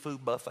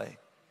Seafood Buffet.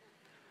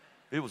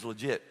 It was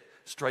legit.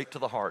 Straight to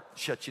the heart.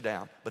 Shut you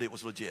down. But it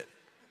was legit.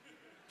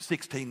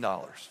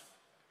 $16.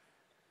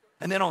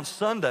 And then on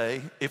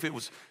Sunday, if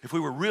we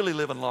were really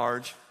living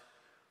large,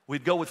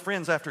 we'd go with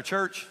friends after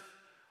church.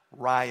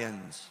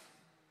 Ryan's.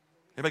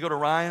 Anybody go to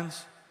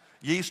Ryan's?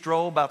 Yeast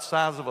roll about the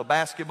size of a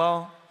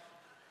basketball.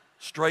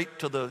 Straight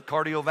to the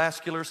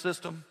cardiovascular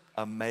system.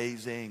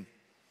 Amazing.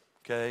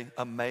 Okay?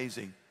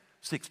 Amazing.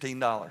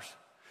 $16.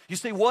 You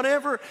see,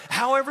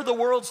 however the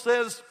world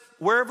says,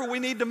 wherever we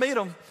need to meet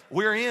them,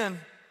 we're in.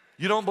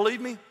 You don't believe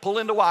me? Pull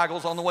into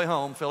Weigel's on the way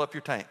home, fill up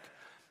your tank.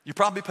 You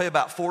probably pay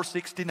about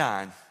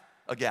 $4.69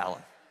 a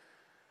gallon.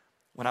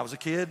 When I was a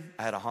kid,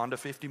 I had a Honda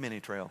 50 Mini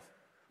Trail.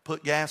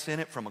 Put gas in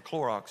it from a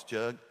Clorox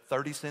jug,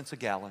 30 cents a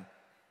gallon.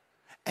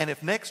 And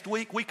if next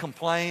week we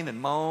complain and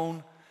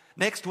moan,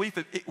 next week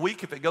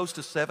if it goes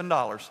to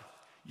 $7,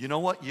 you know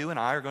what you and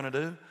I are going to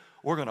do?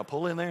 We're going to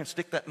pull in there and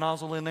stick that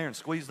nozzle in there and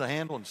squeeze the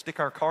handle and stick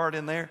our card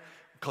in there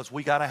because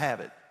we got to have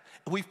it.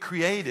 We've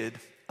created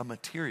a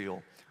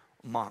material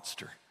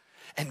monster.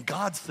 And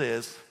God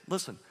says,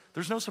 listen,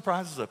 there's no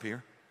surprises up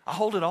here. I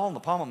hold it all in the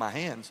palm of my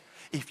hands.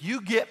 If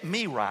you get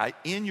me right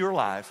in your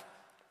life,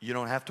 you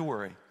don't have to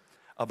worry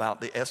about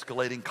the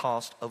escalating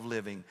cost of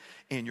living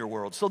in your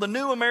world. So the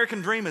new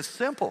American dream is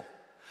simple.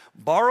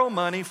 borrow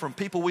money from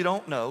people we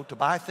don't know to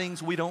buy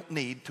things we don't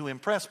need to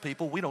impress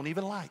people we don't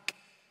even like.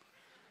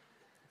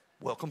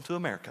 Welcome to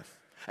America.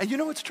 And you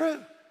know it's true.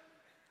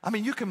 I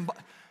mean, you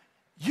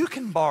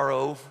can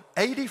borrow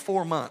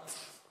 84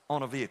 months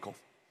on a vehicle.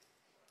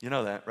 You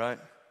know that, right?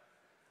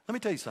 Let me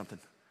tell you something.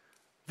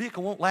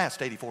 Vehicle won't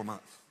last 84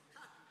 months.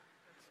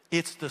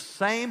 It's the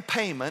same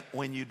payment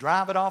when you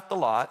drive it off the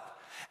lot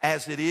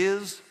as it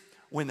is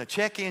when the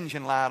check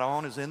engine light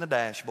on is in the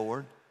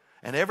dashboard,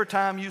 and every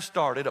time you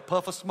start it, a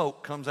puff of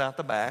smoke comes out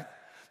the back,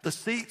 the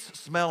seats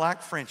smell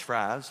like French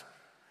fries,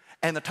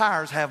 and the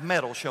tires have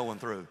metal showing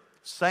through.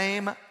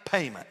 Same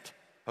payment,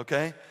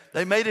 okay?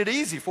 They made it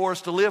easy for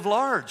us to live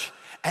large,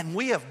 and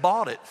we have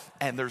bought it,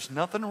 and there's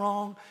nothing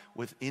wrong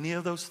with any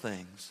of those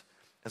things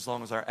as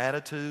long as our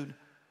attitude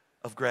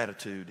of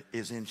gratitude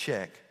is in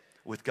check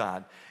with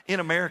God. In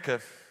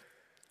America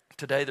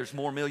today, there's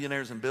more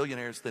millionaires and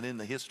billionaires than in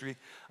the history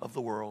of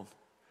the world.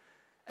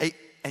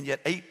 And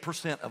yet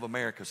 8% of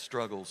America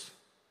struggles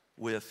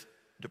with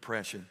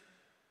depression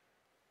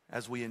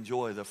as we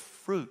enjoy the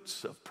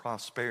fruits of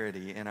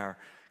prosperity in our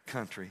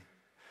country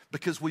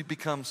because we've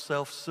become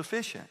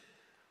self-sufficient.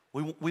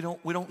 We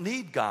don't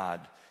need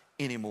God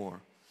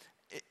anymore.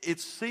 It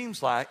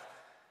seems like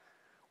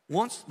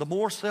the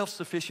more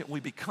self-sufficient we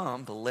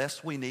become, the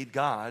less we need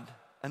God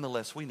and the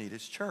less we need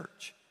His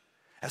church.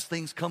 As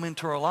things come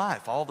into our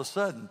life, all of a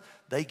sudden,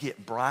 they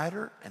get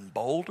brighter and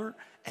bolder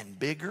and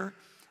bigger,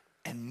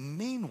 and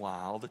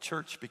meanwhile, the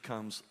church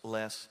becomes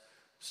less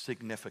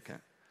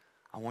significant.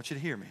 I want you to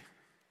hear me.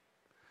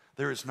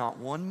 There is not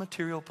one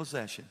material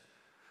possession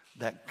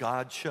that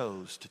God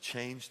chose to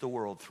change the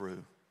world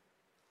through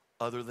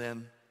other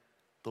than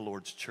the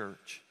Lord's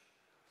church.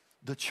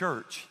 The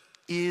church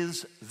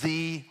is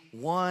the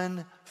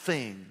one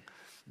thing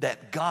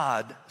that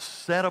God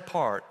set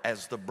apart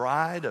as the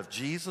bride of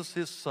Jesus,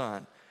 His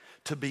Son,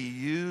 to be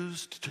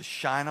used to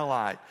shine a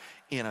light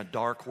in a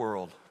dark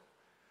world.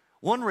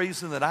 One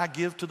reason that I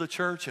give to the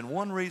church and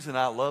one reason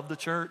I love the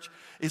church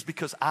is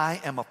because I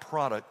am a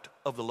product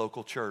of the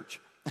local church.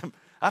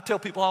 I tell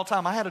people all the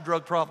time, I had a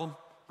drug problem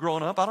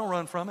growing up. I don't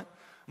run from it.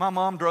 My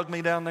mom drugged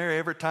me down there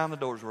every time the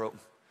doors were open.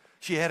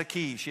 She had a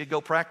key. She'd go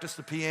practice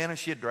the piano.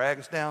 She'd drag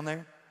us down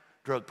there.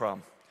 Drug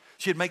problem.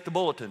 She'd make the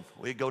bulletin.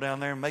 We'd go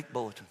down there and make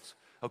bulletins,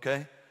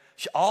 okay?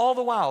 All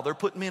the while, they're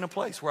putting me in a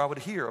place where I would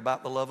hear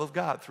about the love of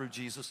God through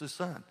Jesus, His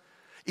Son.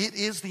 It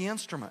is the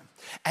instrument.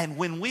 And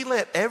when we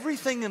let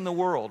everything in the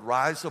world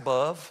rise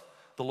above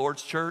the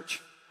Lord's church,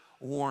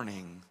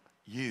 warning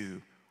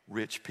you,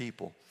 rich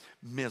people,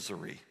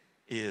 misery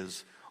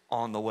is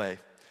on the way.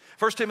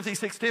 1 Timothy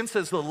 6:10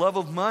 says the love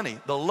of money,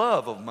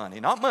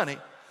 not money,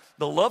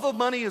 the love of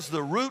money is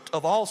the root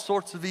of all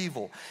sorts of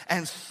evil.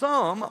 And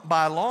some,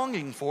 by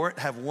longing for it,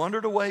 have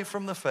wandered away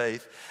from the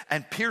faith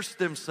and pierced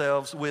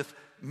themselves with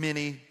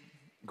many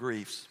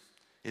griefs.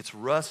 It's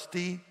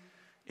rusty,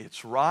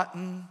 it's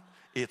rotten,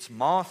 it's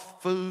moth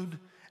food,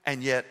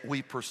 and yet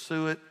we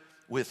pursue it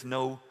with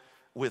no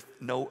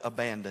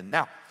abandon.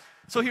 Now,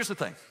 so here's the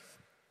thing.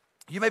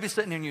 You may be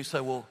sitting here and you say,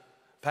 well,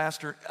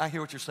 Pastor, I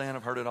hear what you're saying.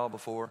 I've heard it all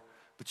before,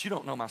 but you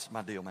don't know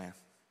my deal, man.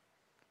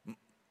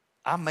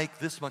 I make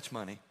this much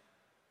money,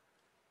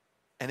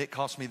 and it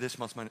costs me this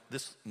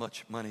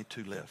much money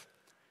to live.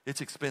 It's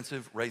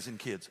expensive raising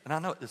kids, and I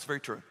know it's very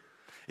true.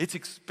 It's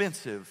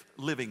expensive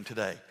living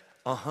today,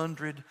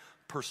 100%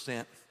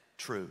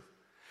 true.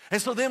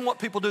 And so then what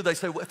people do, they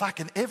say, well, if I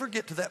can ever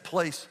get to that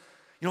place,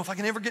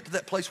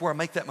 where I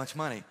make that much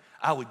money,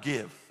 I would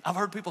give. I've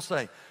heard people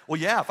say,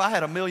 well, yeah, if I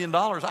had $1 million,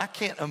 I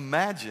can't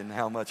imagine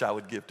how much I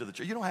would give to the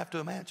church. You don't have to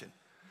imagine.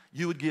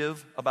 You would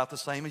give about the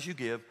same as you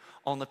give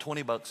on the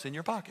 $20 in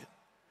your pocket.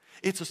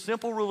 It's a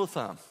simple rule of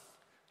thumb.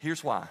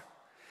 Here's why.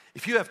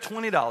 If you have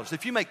 $20,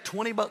 if you make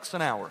 $20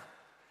 an hour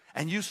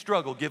and you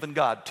struggle giving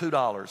God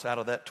 $2 out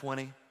of that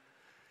 20,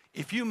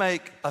 if you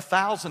make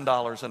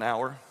 $1,000 an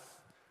hour,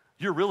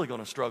 you're really going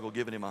to struggle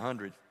giving Him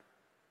 100.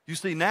 You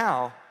see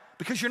now,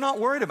 because you're not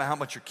worried about how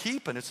much you're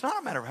keeping, it's not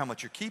a matter of how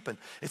much you're keeping,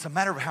 it's a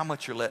matter of how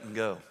much you're letting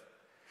go.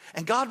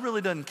 And God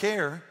really doesn't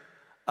care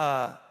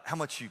how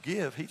much you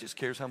give, He just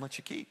cares how much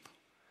you keep.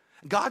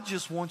 God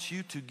just wants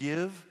you to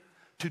give,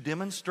 to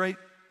demonstrate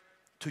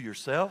to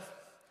yourself,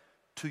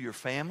 to your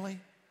family,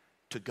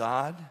 to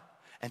God,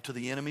 and to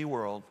the enemy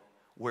world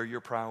where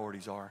your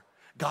priorities are.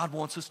 God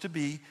wants us to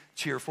be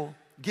cheerful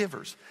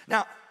givers.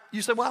 Now,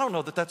 you say, well, I don't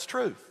know that that's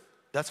true.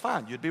 That's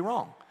fine. You'd be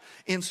wrong.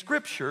 In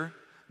Scripture,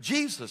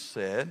 Jesus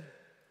said,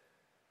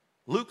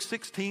 Luke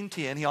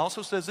 16:10, He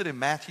also says it in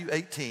Matthew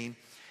 18,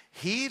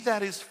 he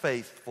that is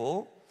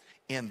faithful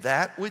in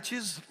that which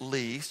is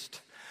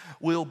least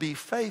will be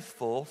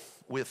faithful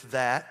with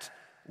that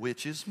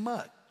which is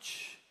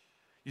much.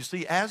 You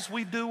see, as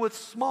we do with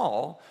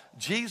small,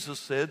 Jesus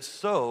said,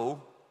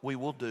 so we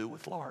will do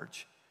with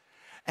large.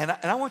 And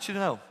I want you to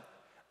know,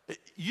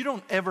 you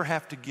don't ever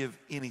have to give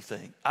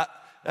anything.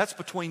 That's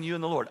between you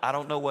and the Lord. I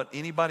don't know what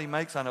anybody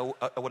makes. I know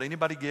what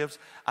anybody gives.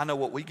 I know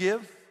what we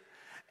give.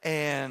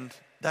 And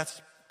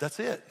that's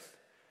it.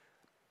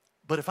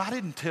 But if I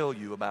didn't tell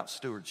you about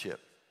stewardship,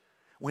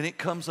 when it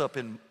comes up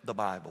in the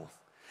Bible,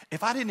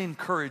 if I didn't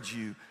encourage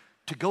you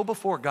to go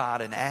before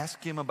God and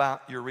ask him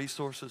about your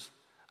resources,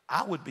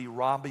 I would be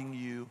robbing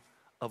you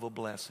of a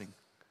blessing.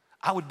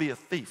 I would be a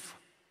thief.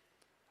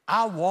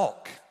 I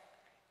walk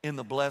in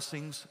the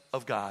blessings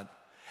of God.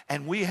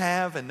 And we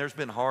have, and there's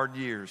been hard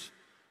years,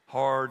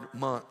 hard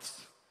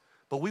months,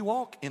 but we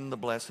walk in the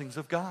blessings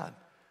of God.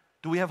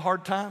 Do we have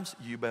hard times?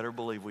 You better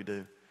believe we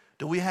do.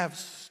 Do we have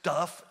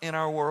stuff in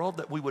our world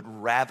that we would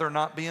rather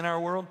not be in our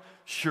world?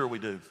 Sure we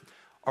do.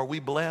 Are we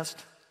blessed?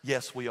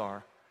 Yes, we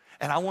are.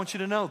 And I want you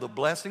to know the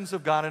blessings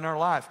of God in our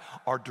life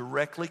are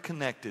directly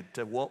connected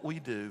to what we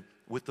do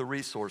with the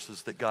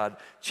resources that God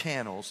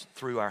channels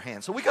through our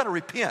hands. So we got to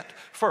repent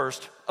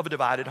first of a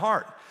divided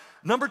heart.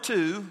 Number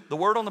two, the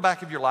word on the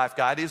back of your life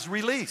guide is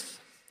release.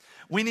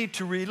 We need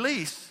to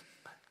release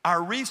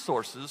our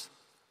resources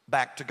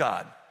back to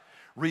God.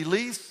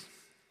 Release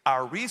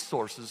our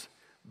resources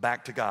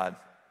back to God.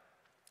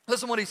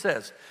 Listen what he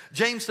says.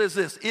 James says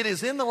this, it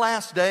is in the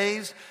last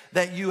days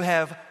that you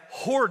have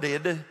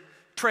hoarded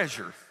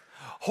treasure.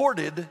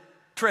 Hoarded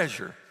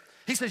treasure.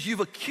 He says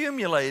you've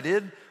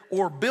accumulated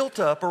or built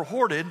up or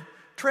hoarded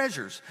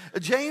treasures.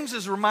 James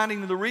is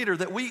reminding the reader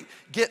that we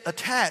get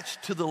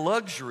attached to the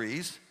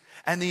luxuries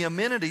and the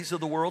amenities of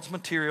the world's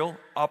material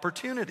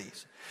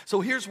opportunities.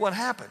 So here's what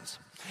happens.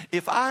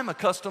 If I'm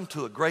accustomed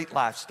to a great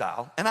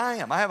lifestyle, and I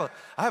am, I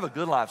have a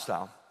good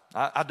lifestyle.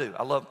 I do.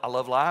 I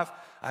love life.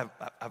 I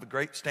have a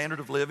great standard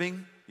of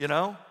living, you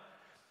know.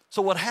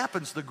 So what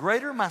happens, the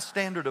greater my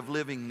standard of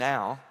living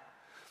now,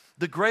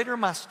 the greater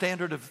my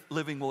standard of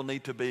living will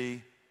need to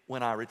be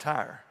when I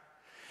retire.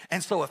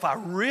 And so if I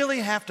really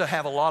have to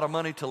have a lot of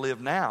money to live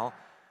now,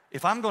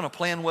 if I'm going to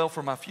plan well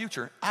for my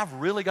future, I've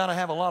really got to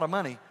have a lot of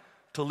money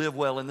to live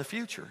well in the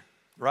future,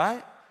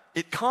 right?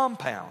 It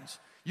compounds.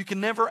 You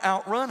can never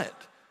outrun it.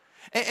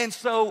 And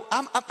so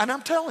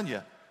I'm telling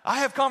you, I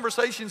have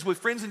conversations with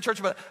friends in church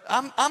about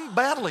it. I'm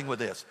battling with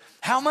this.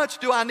 How much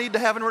do I need to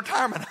have in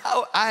retirement?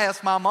 I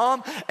asked my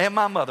mom and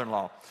my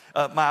mother-in-law.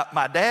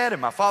 My dad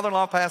and my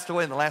father-in-law passed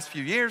away in the last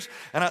few years,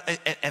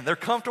 and they're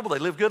comfortable. They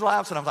live good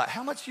lives. And I'm like,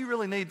 how much do you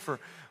really need for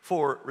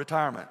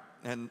retirement?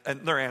 And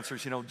their answer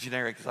is,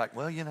 generic. It's like,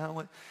 well,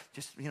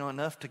 just,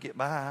 enough to get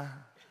by,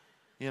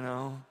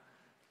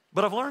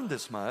 But I've learned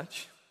this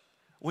much.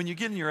 When you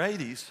get in your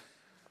 80s,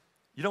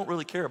 you don't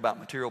really care about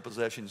material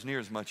possessions near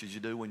as much as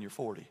you do when you're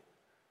 40.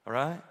 All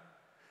right?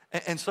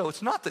 And so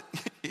it's not that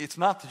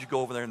you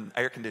go over there and the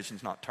air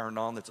conditioning's not turned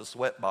on, that's a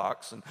sweat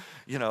box and,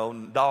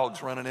 and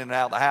dogs running in and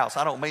out of the house.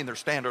 I don't mean their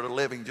standard of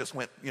living just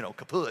went,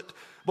 kaput.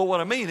 But what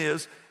I mean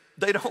is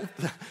they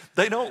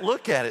don't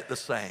look at it the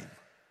same.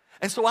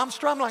 And so I'm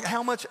struggling like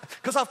how much,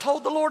 because I've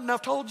told the Lord and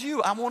I've told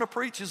you I want to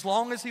preach as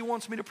long as he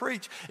wants me to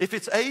preach. If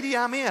it's 80,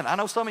 I'm in. I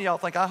know some of y'all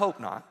think I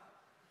hope not.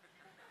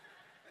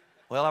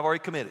 Well, I've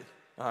already committed,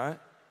 all right?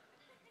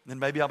 Then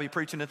maybe I'll be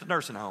preaching at the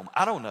nursing home.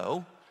 I don't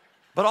know.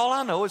 But all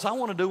I know is I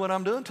want to do what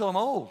I'm doing until I'm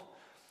old.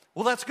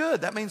 Well, that's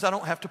good. That means I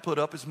don't have to put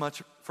up as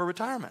much for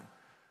retirement.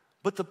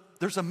 But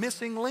there's a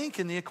missing link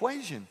in the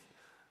equation.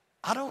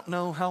 I don't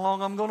know how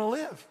long I'm going to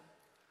live.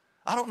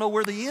 I don't know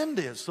where the end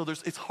is. So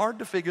it's hard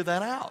to figure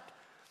that out.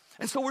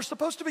 And so we're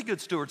supposed to be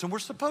good stewards, and we're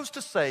supposed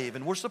to save,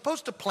 and we're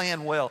supposed to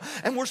plan well,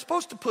 and we're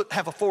supposed to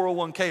have a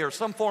 401k or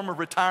some form of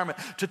retirement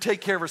to take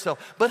care of ourselves.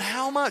 But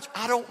how much?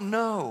 I don't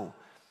know.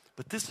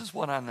 But this is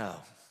what I know.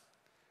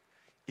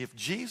 If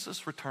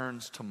Jesus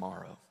returns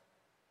tomorrow,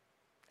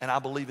 and I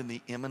believe in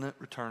the imminent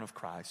return of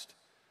Christ,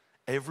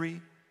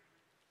 every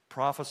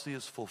prophecy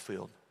is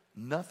fulfilled.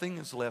 Nothing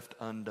is left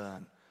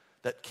undone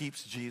that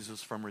keeps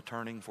Jesus from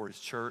returning for his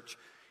church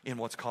in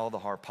what's called the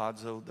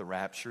harpazo, the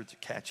rapture, the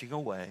catching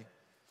away.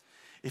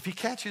 If he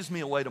catches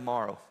me away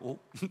tomorrow, well,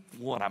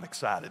 one, I'm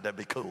excited. That'd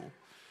be cool.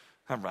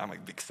 I'm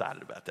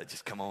excited about that.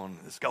 Just come on,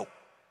 let's go.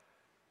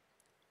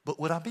 But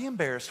would I be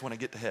embarrassed when I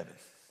get to heaven?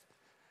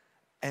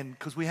 And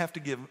because we have to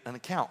give an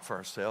account for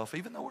ourselves,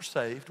 even though we're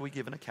saved, we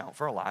give an account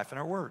for our life and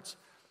our words.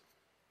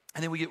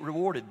 And then we get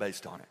rewarded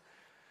based on it.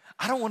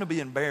 I don't want to be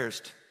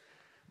embarrassed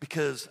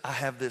because I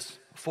have this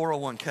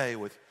 401k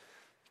with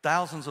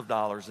thousands of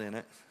dollars in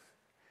it.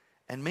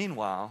 And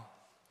meanwhile,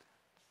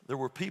 there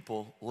were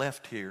people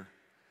left here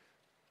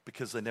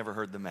because they never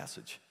heard the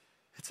message.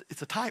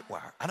 It's a tight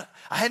wire.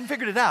 I hadn't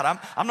figured it out.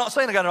 I'm not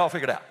saying I got it all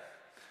figured out.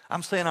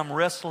 I'm saying I'm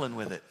wrestling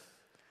with it.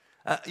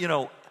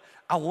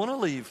 I want to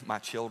leave my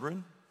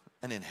children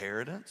an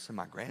inheritance and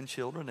my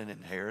grandchildren an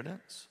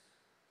inheritance.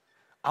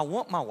 I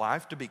want my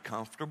wife to be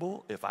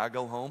comfortable if I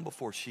go home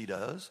before she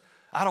does.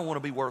 I don't want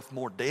to be worth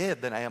more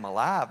dead than I am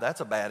alive.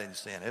 That's a bad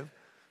incentive.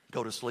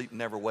 Go to sleep and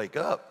never wake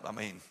up.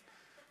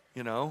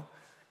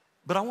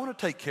 But I want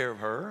to take care of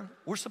her.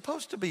 We're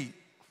supposed to be,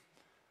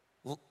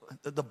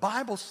 the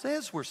Bible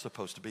says we're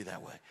supposed to be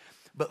that way.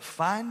 But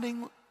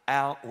finding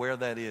out where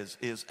that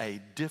is a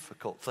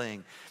difficult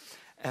thing.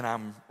 And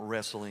I'm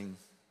wrestling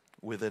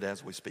with it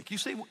as we speak. You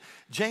see,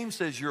 James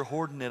says you're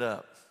hoarding it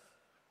up.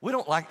 We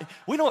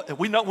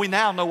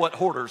now know what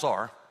hoarders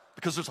are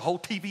because there's a whole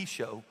TV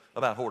show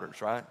about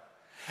hoarders, right?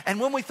 And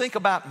when we think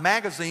about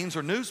magazines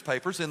or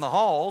newspapers in the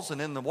halls and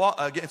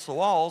against the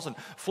walls and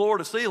floor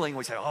to ceiling,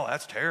 we say, oh,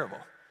 that's terrible.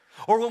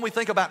 Or when we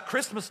think about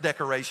Christmas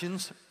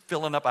decorations,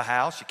 filling up a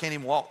house, you can't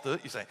even walk through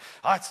it, you say,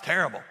 oh, it's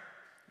terrible.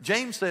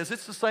 James says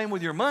it's the same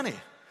with your money.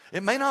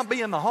 It may not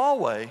be in the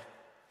hallway,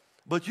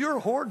 but you're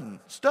hoarding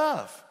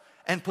stuff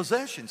and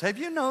possessions. Have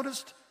you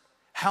noticed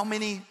how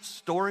many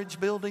storage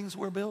buildings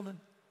we're building?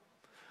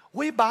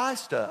 We buy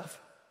stuff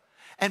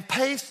and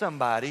pay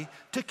somebody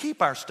to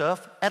keep our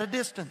stuff at a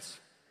distance.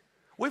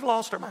 We've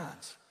lost our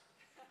minds.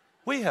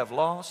 We have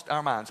lost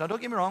our minds. Now,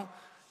 don't get me wrong.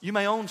 You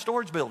may own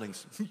storage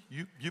buildings.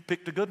 You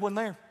picked a good one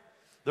there.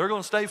 They're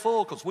going to stay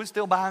full because we're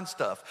still buying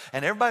stuff.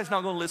 And everybody's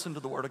not going to listen to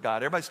the Word of God.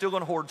 Everybody's still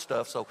going to hoard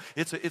stuff. So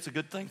it's a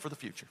good thing for the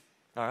future.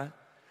 All right?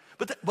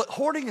 But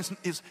hoarding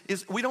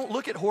is we don't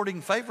look at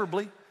hoarding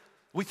favorably.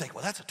 We think,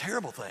 well, that's a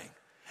terrible thing.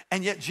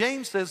 And yet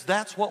James says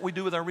that's what we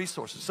do with our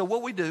resources. So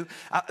what we do,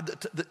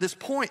 this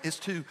point is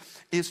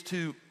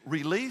to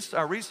release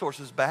our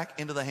resources back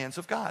into the hands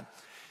of God.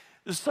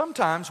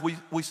 Sometimes we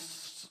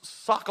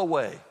sock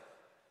away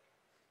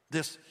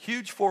this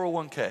huge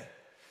 401k,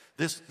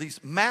 these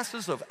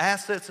masses of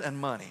assets and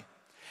money.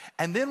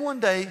 And then one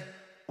day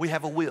we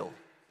have a will.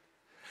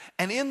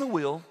 And in the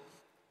will,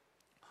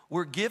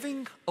 we're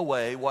giving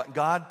away what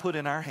God put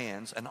in our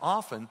hands, and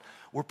often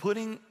we're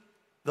putting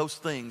those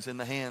things in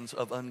the hands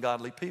of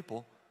ungodly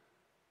people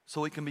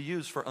so it can be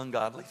used for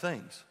ungodly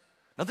things.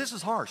 Now this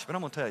is harsh, but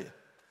I'm going to tell you.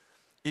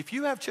 If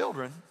you have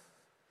children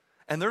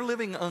and they're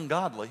living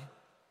ungodly,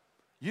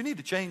 you need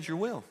to change your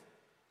will.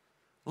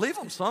 Leave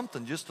them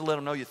something just to let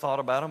them know you thought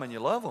about them and you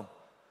love them.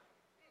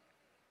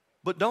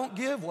 But don't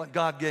give what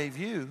God gave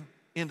you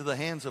into the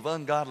hands of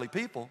ungodly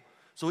people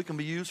so it can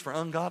be used for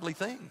ungodly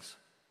things.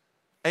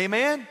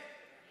 Amen?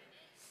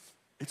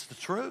 It's the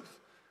truth.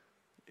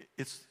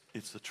 It's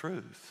the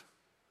truth.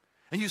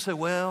 And you say,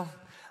 well,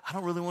 I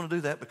don't really want to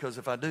do that because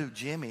if I do,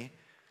 Jimmy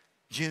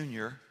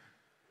Jr.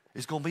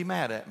 is going to be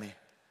mad at me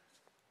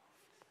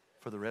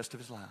for the rest of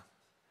his life.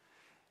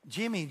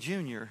 Jimmy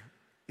Jr.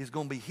 is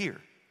going to be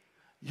here.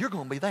 You're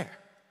going to be there.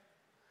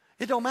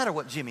 It don't matter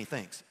what Jimmy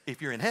thinks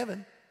if you're in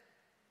heaven.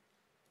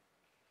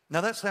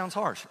 Now that sounds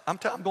harsh. I'm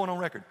going on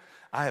record.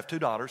 I have two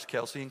daughters,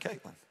 Kelsey and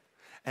Caitlin,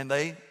 and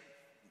they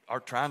are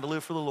trying to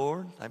live for the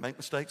Lord. They make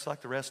mistakes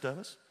like the rest of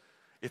us.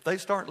 If they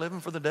start living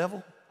for the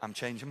devil, I'm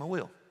changing my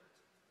will.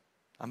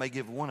 I may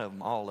give one of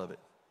them all of it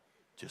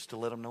just to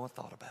let them know I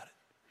thought about it.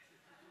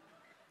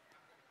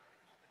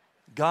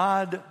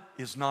 God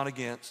is not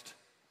against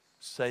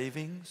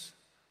savings,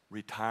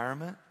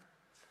 retirement,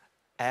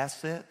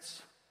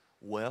 assets,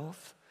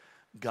 wealth.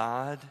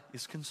 God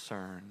is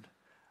concerned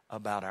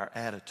about our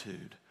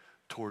attitude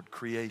toward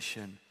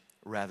creation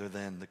rather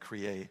than the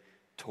Creator.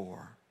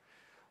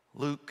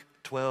 Luke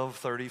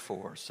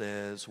 12:34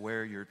 says,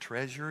 where your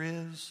treasure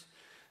is,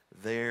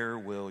 there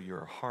will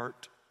your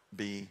heart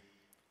be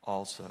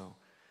also.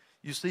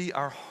 You see,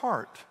 our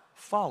heart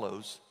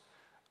follows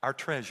our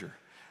treasure.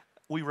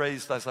 We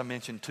raised, as I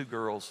mentioned, two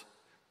girls.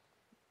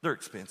 They're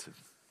expensive.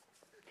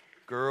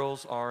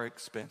 Girls are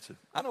expensive.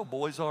 I know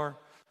boys are.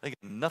 They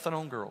get nothing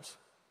on girls.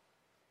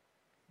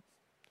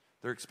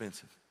 They're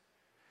expensive.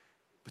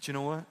 But you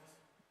know what?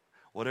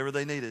 Whatever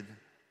they needed,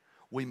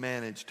 we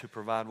managed to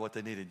provide what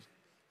they needed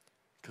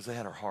because they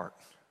had our heart.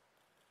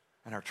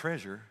 And our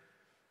treasure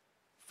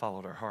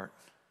followed our heart.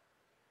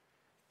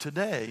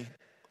 Today,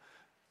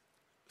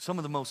 some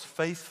of the most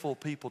faithful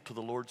people to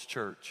the Lord's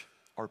church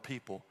are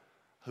people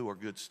who are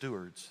good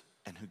stewards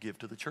and who give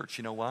to the church.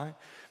 You know why?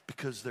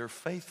 Because they're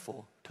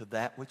faithful to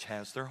that which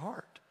has their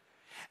heart.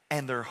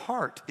 And their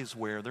heart is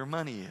where their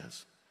money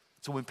is.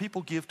 So when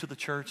people give to the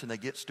church and they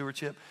get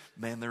stewardship,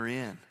 man, they're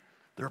in.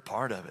 They're a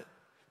part of it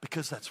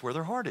because that's where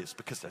their heart is,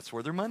 because that's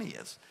where their money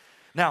is.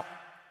 Now,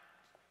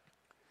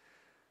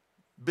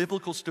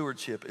 biblical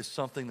stewardship is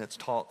something that's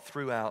taught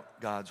throughout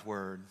God's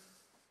Word.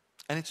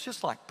 And it's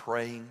just like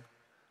praying,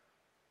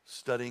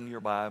 studying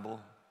your Bible,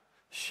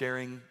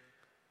 sharing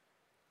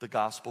the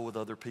gospel with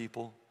other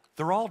people.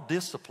 They're all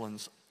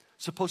disciplines,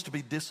 supposed to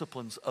be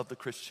disciplines of the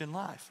Christian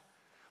life.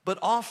 But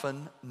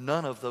often,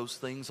 none of those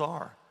things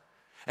are.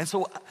 And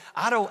so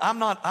I'm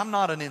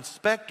not an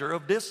inspector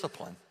of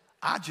discipline.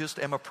 I just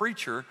am a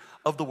preacher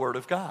of the Word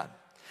of God.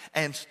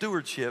 And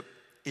stewardship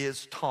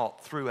is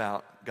taught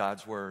throughout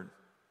God's Word.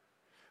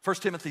 1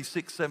 Timothy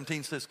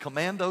 6:17 says,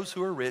 command those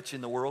who are rich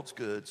in the world's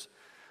goods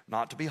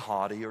not to be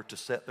haughty or to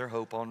set their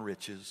hope on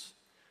riches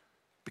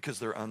because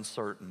they're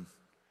uncertain,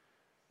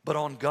 but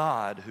on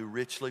God who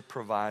richly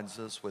provides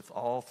us with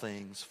all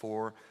things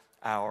for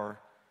our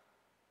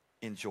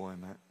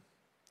enjoyment.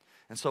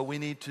 And so we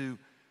need to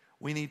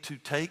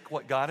take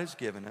what God has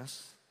given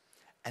us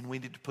and we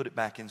need to put it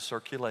back in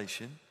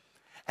circulation,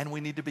 and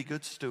we need to be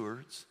good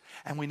stewards,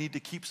 and we need to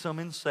keep some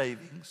in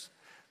savings.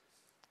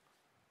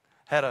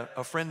 Had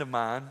a friend of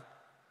mine,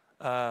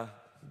 I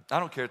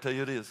don't care to tell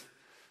you who it is.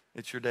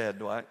 It's your dad,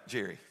 Dwight,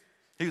 Jerry.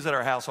 He was at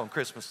our house on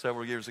Christmas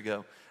several years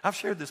ago. I've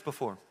shared this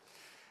before.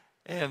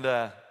 And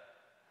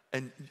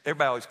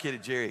everybody always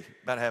kidded Jerry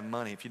about having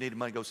money. If you needed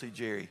money, go see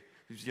Jerry.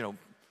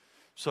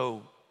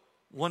 So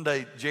one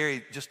day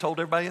Jerry just told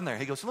everybody in there,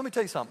 he goes, so let me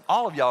tell you something.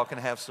 All of y'all can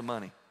have some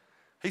money.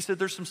 He said,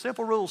 there's some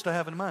simple rules to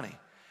having money.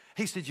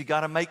 He said, you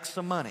got to make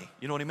some money.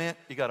 You know what he meant?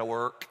 You got to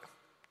work,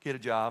 get a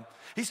job.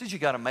 He says, you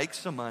got to make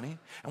some money.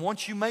 And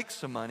once you make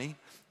some money,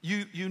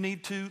 you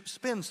need to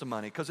spend some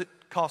money because it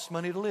costs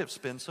money to live.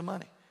 Spend some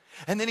money.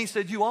 And then he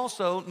said, you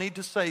also need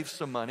to save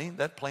some money.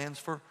 That plans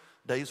for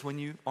days when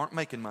you aren't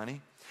making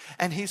money.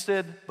 And he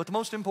said, but the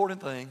most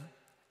important thing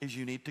is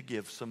you need to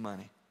give some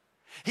money.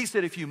 He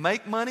said, if you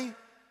make money,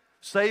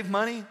 save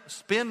money,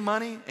 spend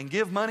money, and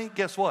give money,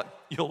 guess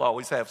what? You'll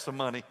always have some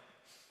money.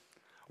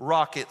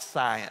 Rocket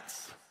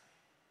science.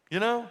 You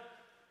know,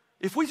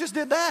 if we just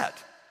did that,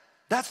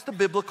 that's the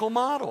biblical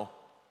model.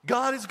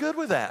 God is good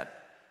with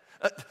that.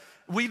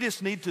 We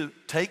just need to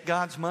take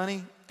God's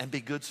money and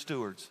be good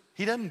stewards.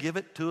 He doesn't give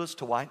it to us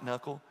to white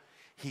knuckle.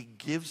 He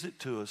gives it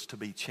to us to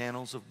be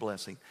channels of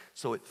blessing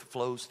so it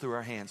flows through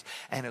our hands.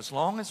 And as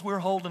long as we're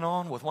holding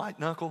on with white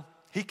knuckle,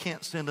 He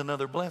can't send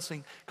another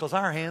blessing because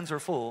our hands are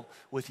full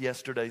with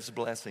yesterday's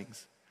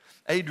blessings.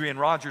 Adrian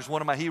Rogers,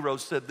 one of my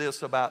heroes, said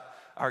this about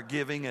our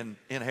giving and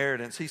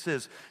inheritance. He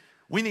says,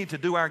 we need to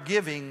do our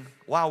giving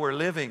while we're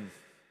living.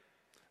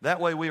 That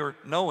way we are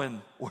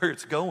knowing where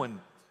it's going.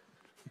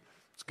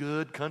 It's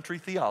good country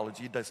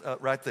theology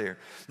right there.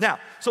 Now,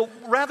 so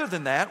rather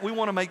than that, we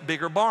want to make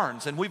bigger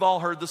barns. And we've all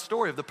heard the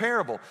story of the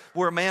parable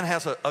where a man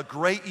has a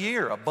great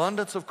year,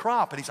 abundance of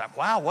crop. And he's like,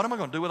 wow, what am I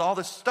going to do with all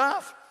this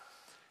stuff?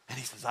 And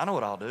he says, I know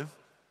what I'll do.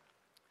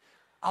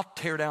 I'll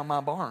tear down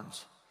my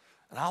barns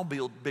and I'll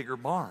build bigger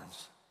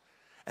barns.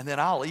 And then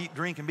I'll eat,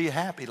 drink, and be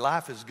happy.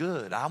 Life is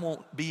good. I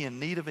won't be in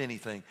need of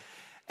anything.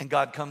 And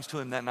God comes to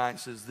him that night and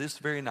says, this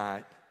very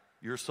night,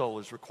 your soul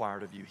is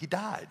required of you. He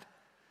died.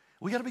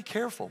 We got to be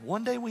careful.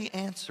 One day we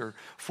answer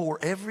for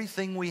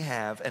everything we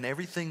have and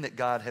everything that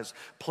God has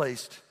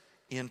placed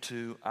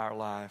into our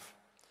life.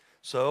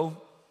 So,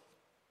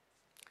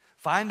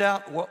 find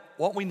out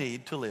what we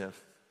need to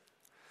live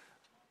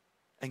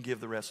and give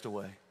the rest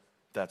away.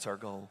 That's our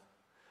goal.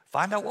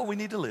 Find out what we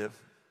need to live,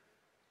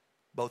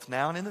 both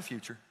now and in the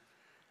future,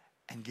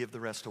 and give the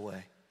rest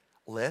away.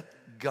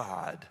 Let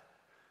God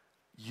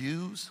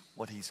use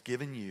what He's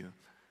given you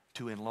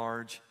to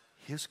enlarge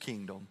His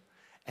kingdom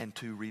and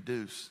to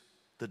reduce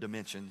the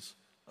dimensions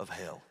of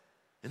hell.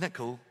 Isn't that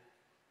cool?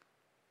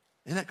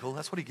 Isn't that cool?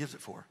 That's what He gives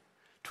it for.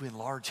 To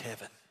enlarge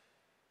heaven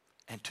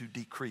and to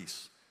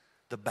decrease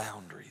the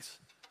boundaries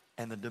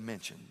and the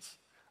dimensions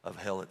of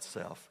hell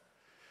itself.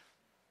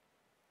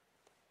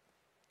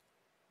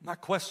 My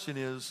question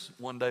is,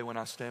 one day when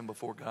I stand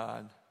before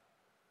God,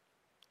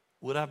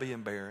 would I be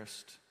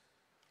embarrassed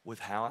with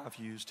how I've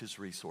used His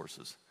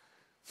resources?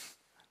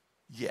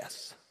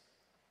 Yes.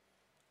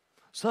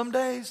 Some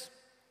days,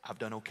 I've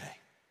done okay.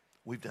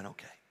 We've done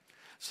okay.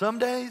 Some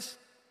days,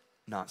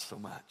 not so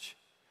much.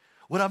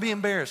 Would I be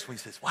embarrassed when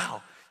He says,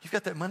 wow, you've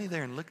got that money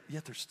there and look,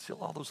 yet there's still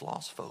all those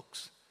lost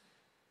folks?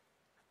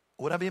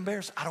 Would I be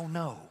embarrassed? I don't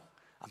know.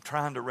 I'm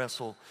trying to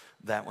wrestle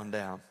that one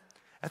down.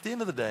 At the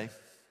end of the day,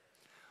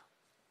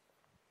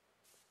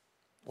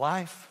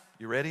 life,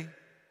 you ready,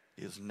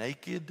 is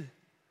naked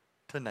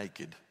to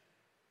naked.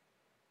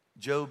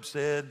 Job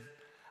said,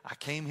 I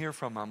came here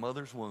from my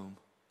mother's womb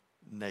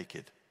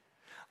naked.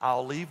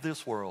 I'll leave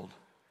this world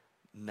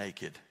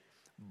naked.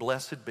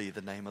 Blessed be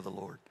the name of the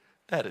Lord.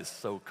 That is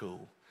so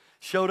cool.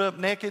 Showed up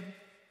naked,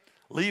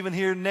 leaving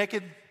here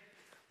naked.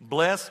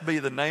 Blessed be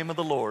the name of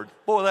the Lord.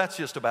 Boy, that's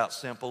just about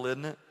simple,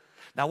 isn't it?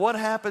 Now, what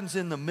happens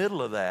in the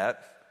middle of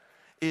that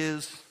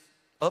is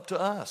up to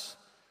us.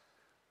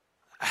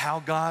 How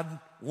God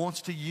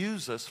wants to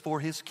use us for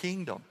His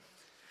kingdom.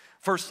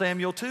 1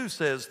 Samuel 2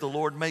 says, the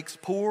Lord makes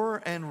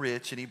poor and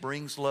rich, and He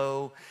brings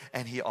low,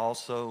 and He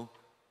also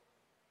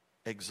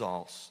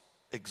exalts.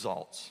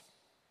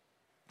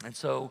 And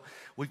so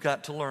we've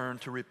got to learn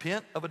to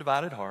repent of a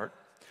divided heart,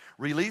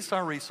 release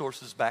our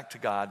resources back to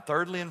God.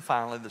 Thirdly and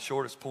finally, the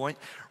shortest point,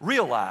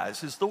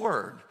 realize is the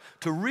word.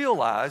 To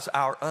realize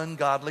our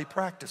ungodly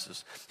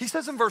practices. He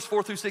says in verse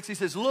 4 through 6, he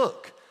says,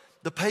 look,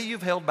 the pay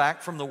you've held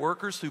back from the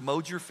workers who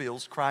mowed your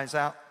fields cries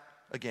out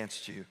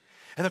against you.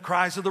 And the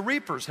cries of the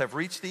reapers have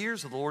reached the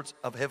ears of the Lord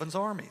of heaven's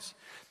armies.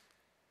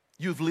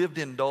 You've lived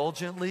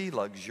indulgently,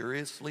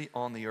 luxuriously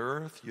on the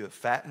earth. You have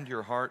fattened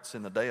your hearts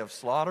in the day of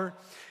slaughter.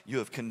 You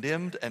have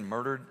condemned and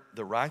murdered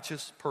the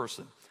righteous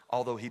person,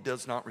 although he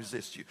does not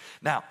resist you.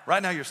 Now,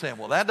 right now you're saying,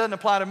 well, that doesn't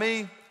apply to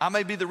me. I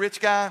may be the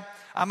rich guy.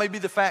 I may be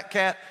the fat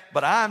cat,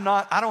 but I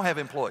don't have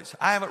employees.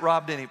 I haven't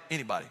robbed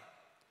anybody.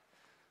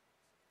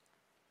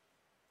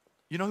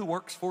 You know who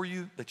works for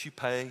you that you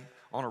pay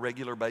on a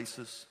regular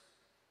basis?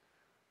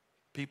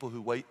 People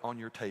who wait on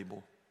your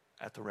table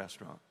at the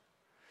restaurant.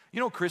 You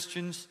know,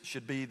 Christians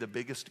should be the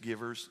biggest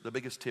givers, the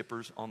biggest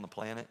tippers on the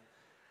planet.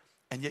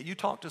 And yet you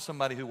talk to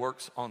somebody who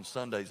works on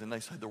Sundays and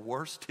they say the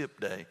worst tip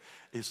day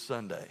is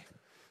Sunday.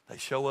 They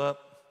show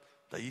up,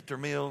 they eat their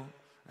meal,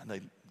 and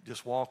they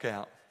just walk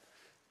out.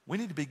 We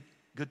need to be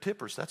good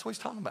tippers. That's what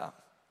he's talking about.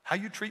 How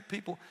you treat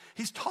people.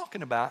 He's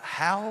talking about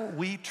how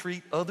we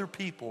treat other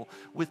people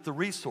with the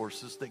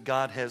resources that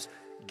God has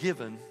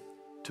given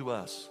to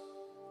us.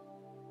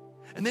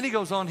 And then he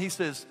goes on, he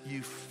says,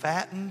 you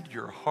fattened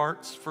your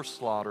hearts for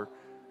slaughter.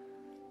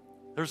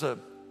 There's a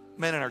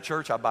man in our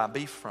church I buy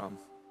beef from.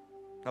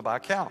 I buy a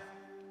cow,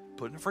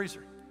 put it in the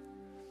freezer.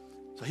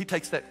 So he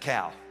takes that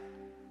cow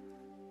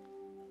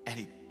and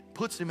he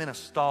puts him in a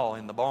stall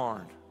in the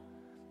barn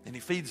and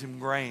he feeds him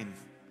grain.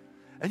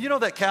 And you know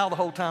that cow the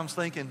whole time's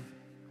thinking,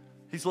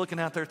 he's looking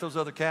out there at those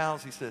other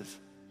cows. He says,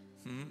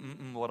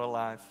 what a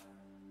life.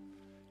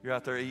 You're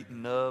out there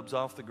eating nubs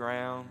off the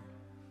ground,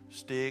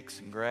 sticks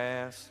and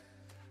grass,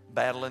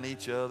 battling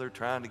each other,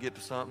 trying to get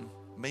to something.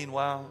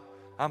 Meanwhile,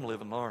 I'm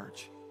living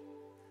large.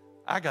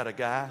 I got a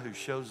guy who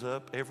shows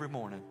up every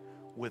morning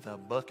with a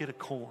bucket of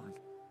corn.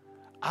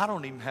 I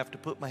don't even have to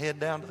put my head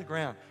down to the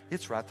ground.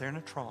 It's right there in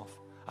a trough.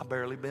 I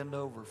barely bend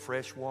over.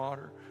 Fresh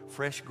water,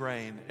 fresh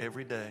grain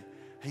every day.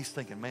 He's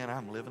thinking, man,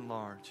 I'm living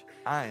large.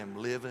 I am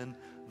living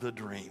the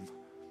dream.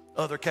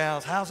 Other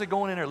cows, how's it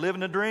going in there?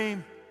 Living the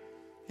dream?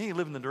 He ain't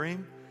living the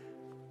dream.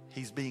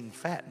 He's being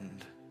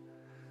fattened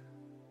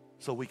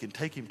so we can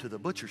take him to the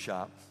butcher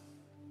shop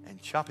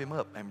and chop him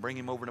up and bring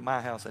him over to my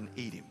house and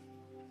eat him.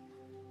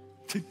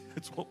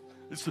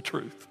 It's the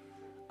truth.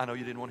 I know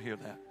you didn't want to hear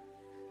that.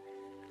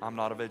 I'm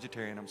not a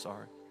vegetarian, I'm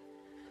sorry.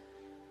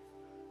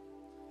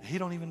 He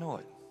don't even know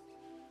it.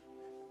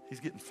 He's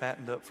getting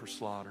fattened up for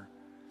slaughter.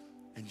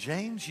 And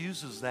James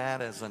uses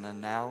that as an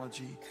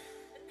analogy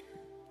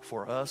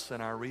for us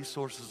and our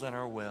resources and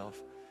our wealth.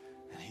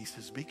 And he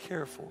says, be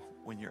careful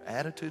when your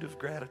attitude of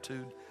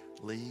gratitude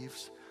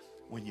leaves,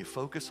 when you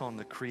focus on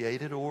the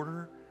created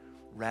order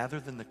rather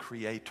than the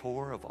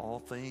creator of all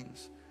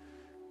things.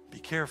 Be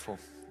careful.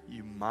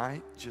 You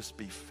might just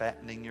be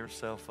fattening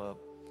yourself up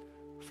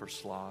for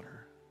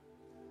slaughter.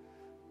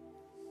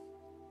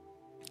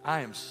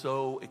 I am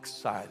so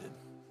excited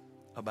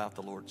about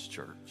the Lord's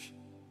church.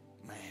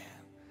 Man,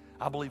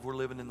 I believe we're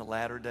living in the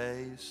latter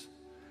days.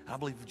 I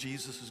believe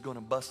Jesus is going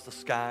to bust the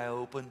sky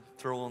open,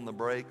 throw on the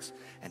brakes,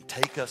 and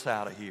take us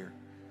out of here.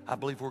 I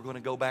believe we're going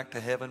to go back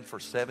to heaven for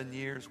 7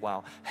 years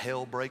while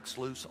hell breaks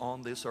loose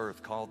on this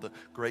earth called the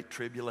Great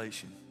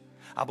Tribulation.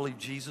 I believe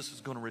Jesus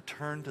is going to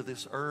return to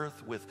this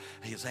earth with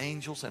his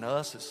angels and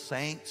us as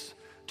saints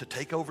to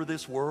take over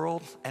this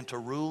world and to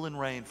rule and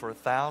reign for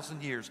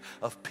 1,000 years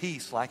of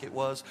peace like it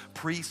was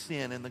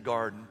pre-sin in the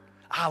garden.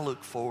 I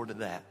look forward to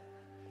that.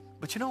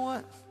 But you know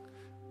what?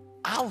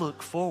 I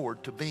look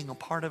forward to being a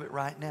part of it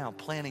right now,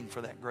 planning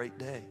for that great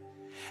day.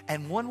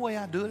 And one way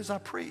I do it is I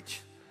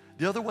preach.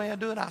 The other way I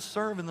do it, I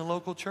serve in the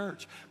local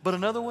church. But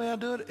another way I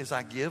do it is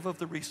I give of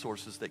the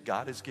resources that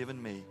God has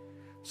given me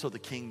so the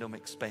kingdom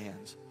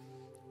expands.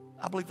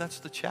 I believe that's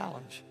the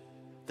challenge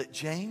that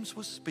James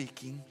was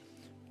speaking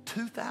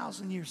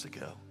 2,000 years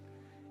ago.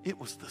 It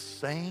was the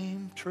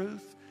same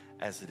truth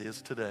as it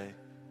is today,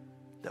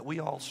 that we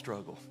all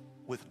struggle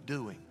with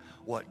doing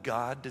what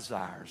God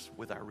desires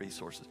with our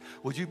resources.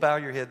 Would you bow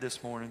your head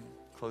this morning?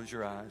 Close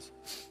your eyes.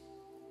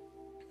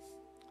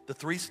 The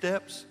 3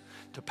 steps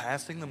to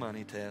passing the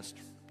money test: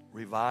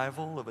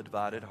 revival of a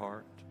divided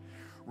heart,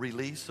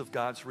 release of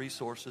God's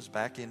resources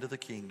back into the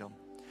kingdom,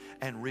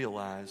 and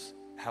realize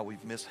how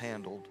we've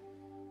mishandled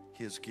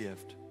his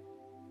gift.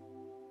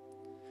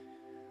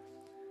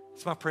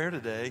 It's my prayer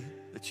today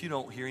that you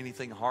don't hear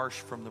anything harsh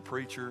from the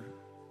preacher,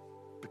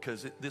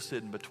 because this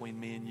isn't between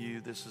me and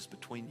you. This is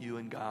between you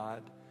and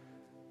God.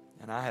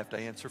 And I have to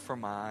answer for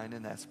mine,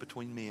 and that's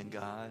between me and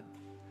God.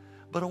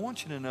 But I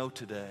want you to know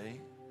today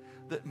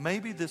that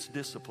maybe this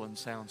discipline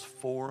sounds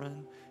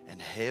foreign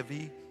and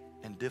heavy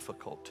and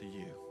difficult to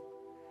you.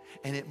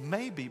 And it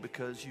may be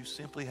because you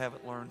simply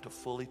haven't learned to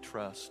fully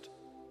trust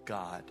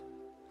God.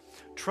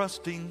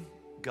 Trusting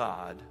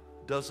God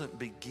doesn't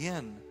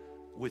begin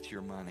with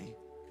your money.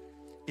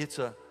 It's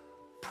a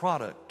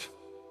product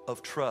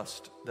of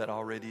trust that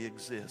already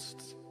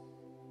exists.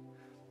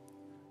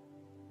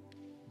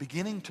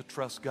 Beginning to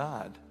trust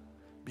God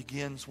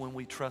begins when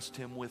we trust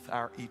him with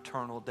our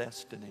eternal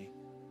destiny.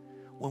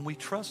 When we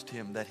trust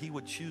him that he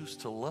would choose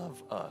to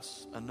love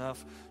us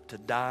enough to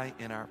die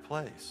in our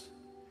place.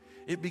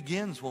 It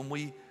begins when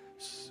we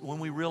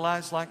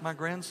realize, like my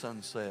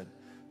grandson said,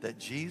 that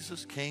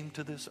Jesus came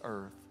to this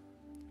earth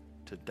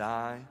to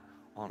die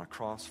on a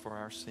cross for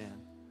our sin.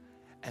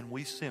 And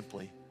we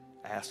simply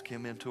ask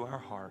him into our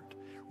heart,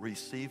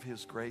 receive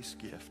his grace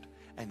gift,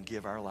 and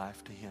give our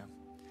life to him.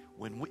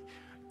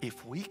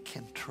 If we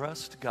can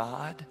trust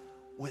God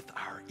with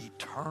our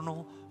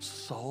eternal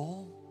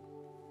soul,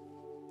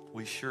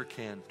 we sure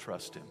can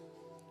trust him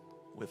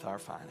with our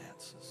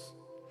finances.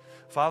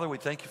 Father, we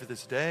thank you for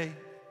this day.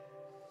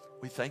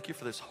 We thank you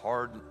for this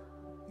hard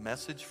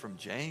message from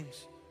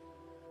James.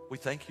 We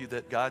thank you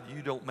that, God,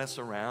 you don't mess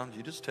around.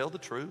 You just tell the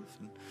truth.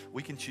 And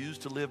we can choose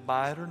to live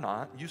by it or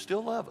not. You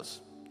still love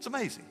us. It's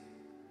amazing.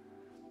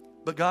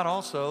 But God,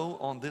 also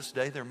on this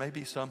day, there may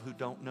be some who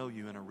don't know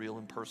you in a real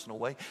and personal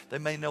way. They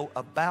may know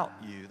about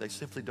you. They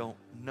simply don't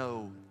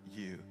know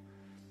you.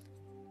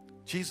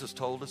 Jesus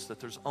told us that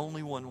there's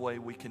only one way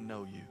we can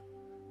know you,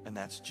 and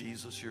that's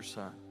Jesus, your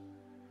son.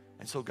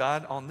 And so,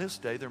 God, on this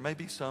day, there may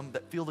be some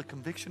that feel the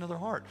conviction of their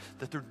heart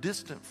that they're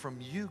distant from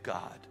you,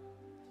 God,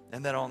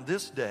 and that on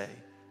this day,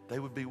 they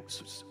would be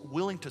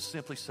willing to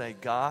simply say,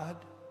 God,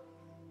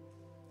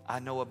 I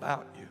know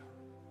about you.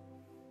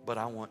 but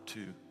I want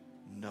to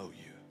know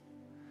you.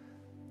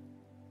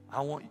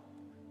 I want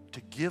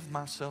to give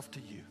myself to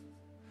you.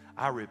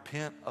 I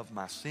repent of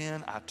my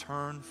sin. I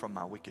turn from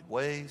my wicked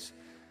ways.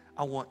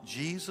 I want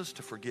Jesus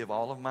to forgive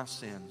all of my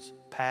sins,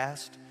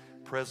 past,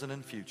 present,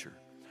 and future.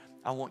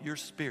 I want your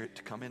Spirit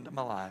to come into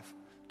my life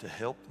to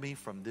help me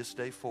from this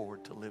day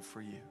forward to live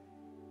for you.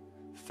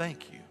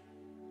 Thank you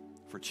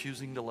for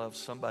choosing to love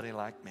somebody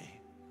like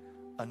me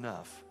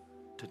enough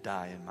to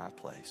die in my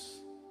place.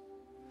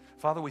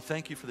 Father, we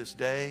thank you for this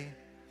day.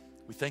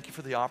 We thank you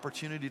for the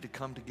opportunity to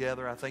come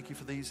together. I thank you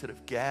for these that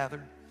have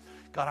gathered.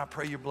 God, I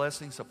pray your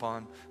blessings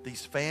upon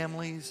these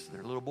families,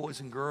 their little boys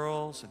and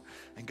girls,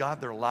 and God,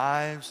 their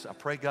lives. I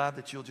pray, God,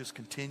 that you'll just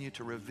continue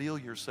to reveal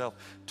yourself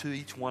to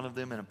each one of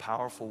them in a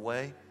powerful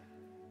way.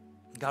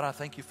 God, I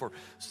thank you for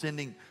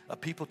sending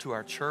people to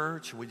our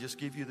church. We just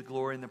give you the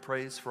glory and the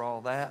praise for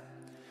all that.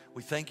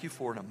 We thank you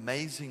for an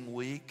amazing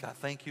week. I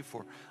thank you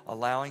for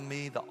allowing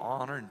me the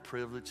honor and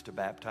privilege to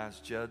baptize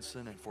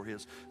Judson and for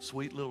his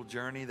sweet little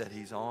journey that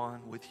he's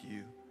on with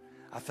you.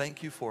 I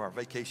thank you for our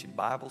Vacation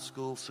Bible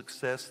School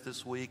success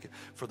this week,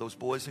 for those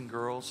boys and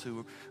girls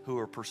who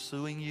are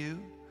pursuing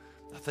you.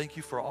 I thank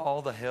you for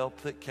all the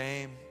help that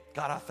came.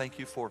 God, I thank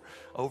you for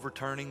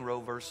overturning Roe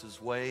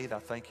versus Wade. I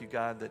thank you,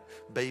 God, that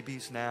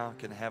babies now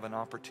can have an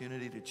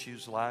opportunity to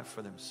choose life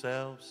for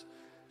themselves.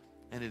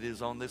 And it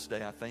is on this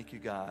day, I thank you,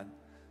 God,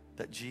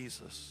 that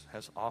Jesus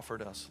has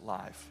offered us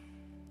life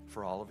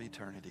for all of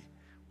eternity.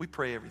 We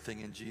pray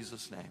everything in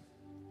Jesus' name.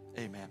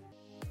 Amen.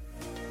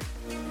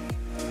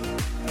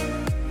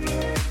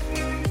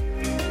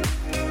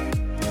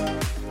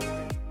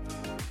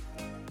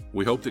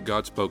 We hope that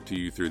God spoke to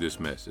you through this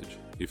message.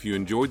 If you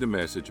enjoyed the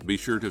message, be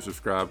sure to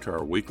subscribe to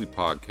our weekly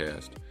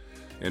podcast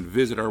and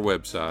visit our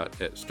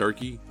website at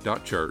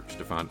sterchi.church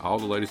to find all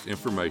the latest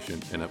information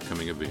and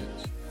upcoming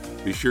events.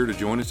 Be sure to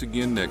join us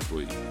again next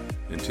week.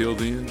 Until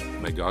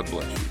then, may God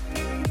bless you.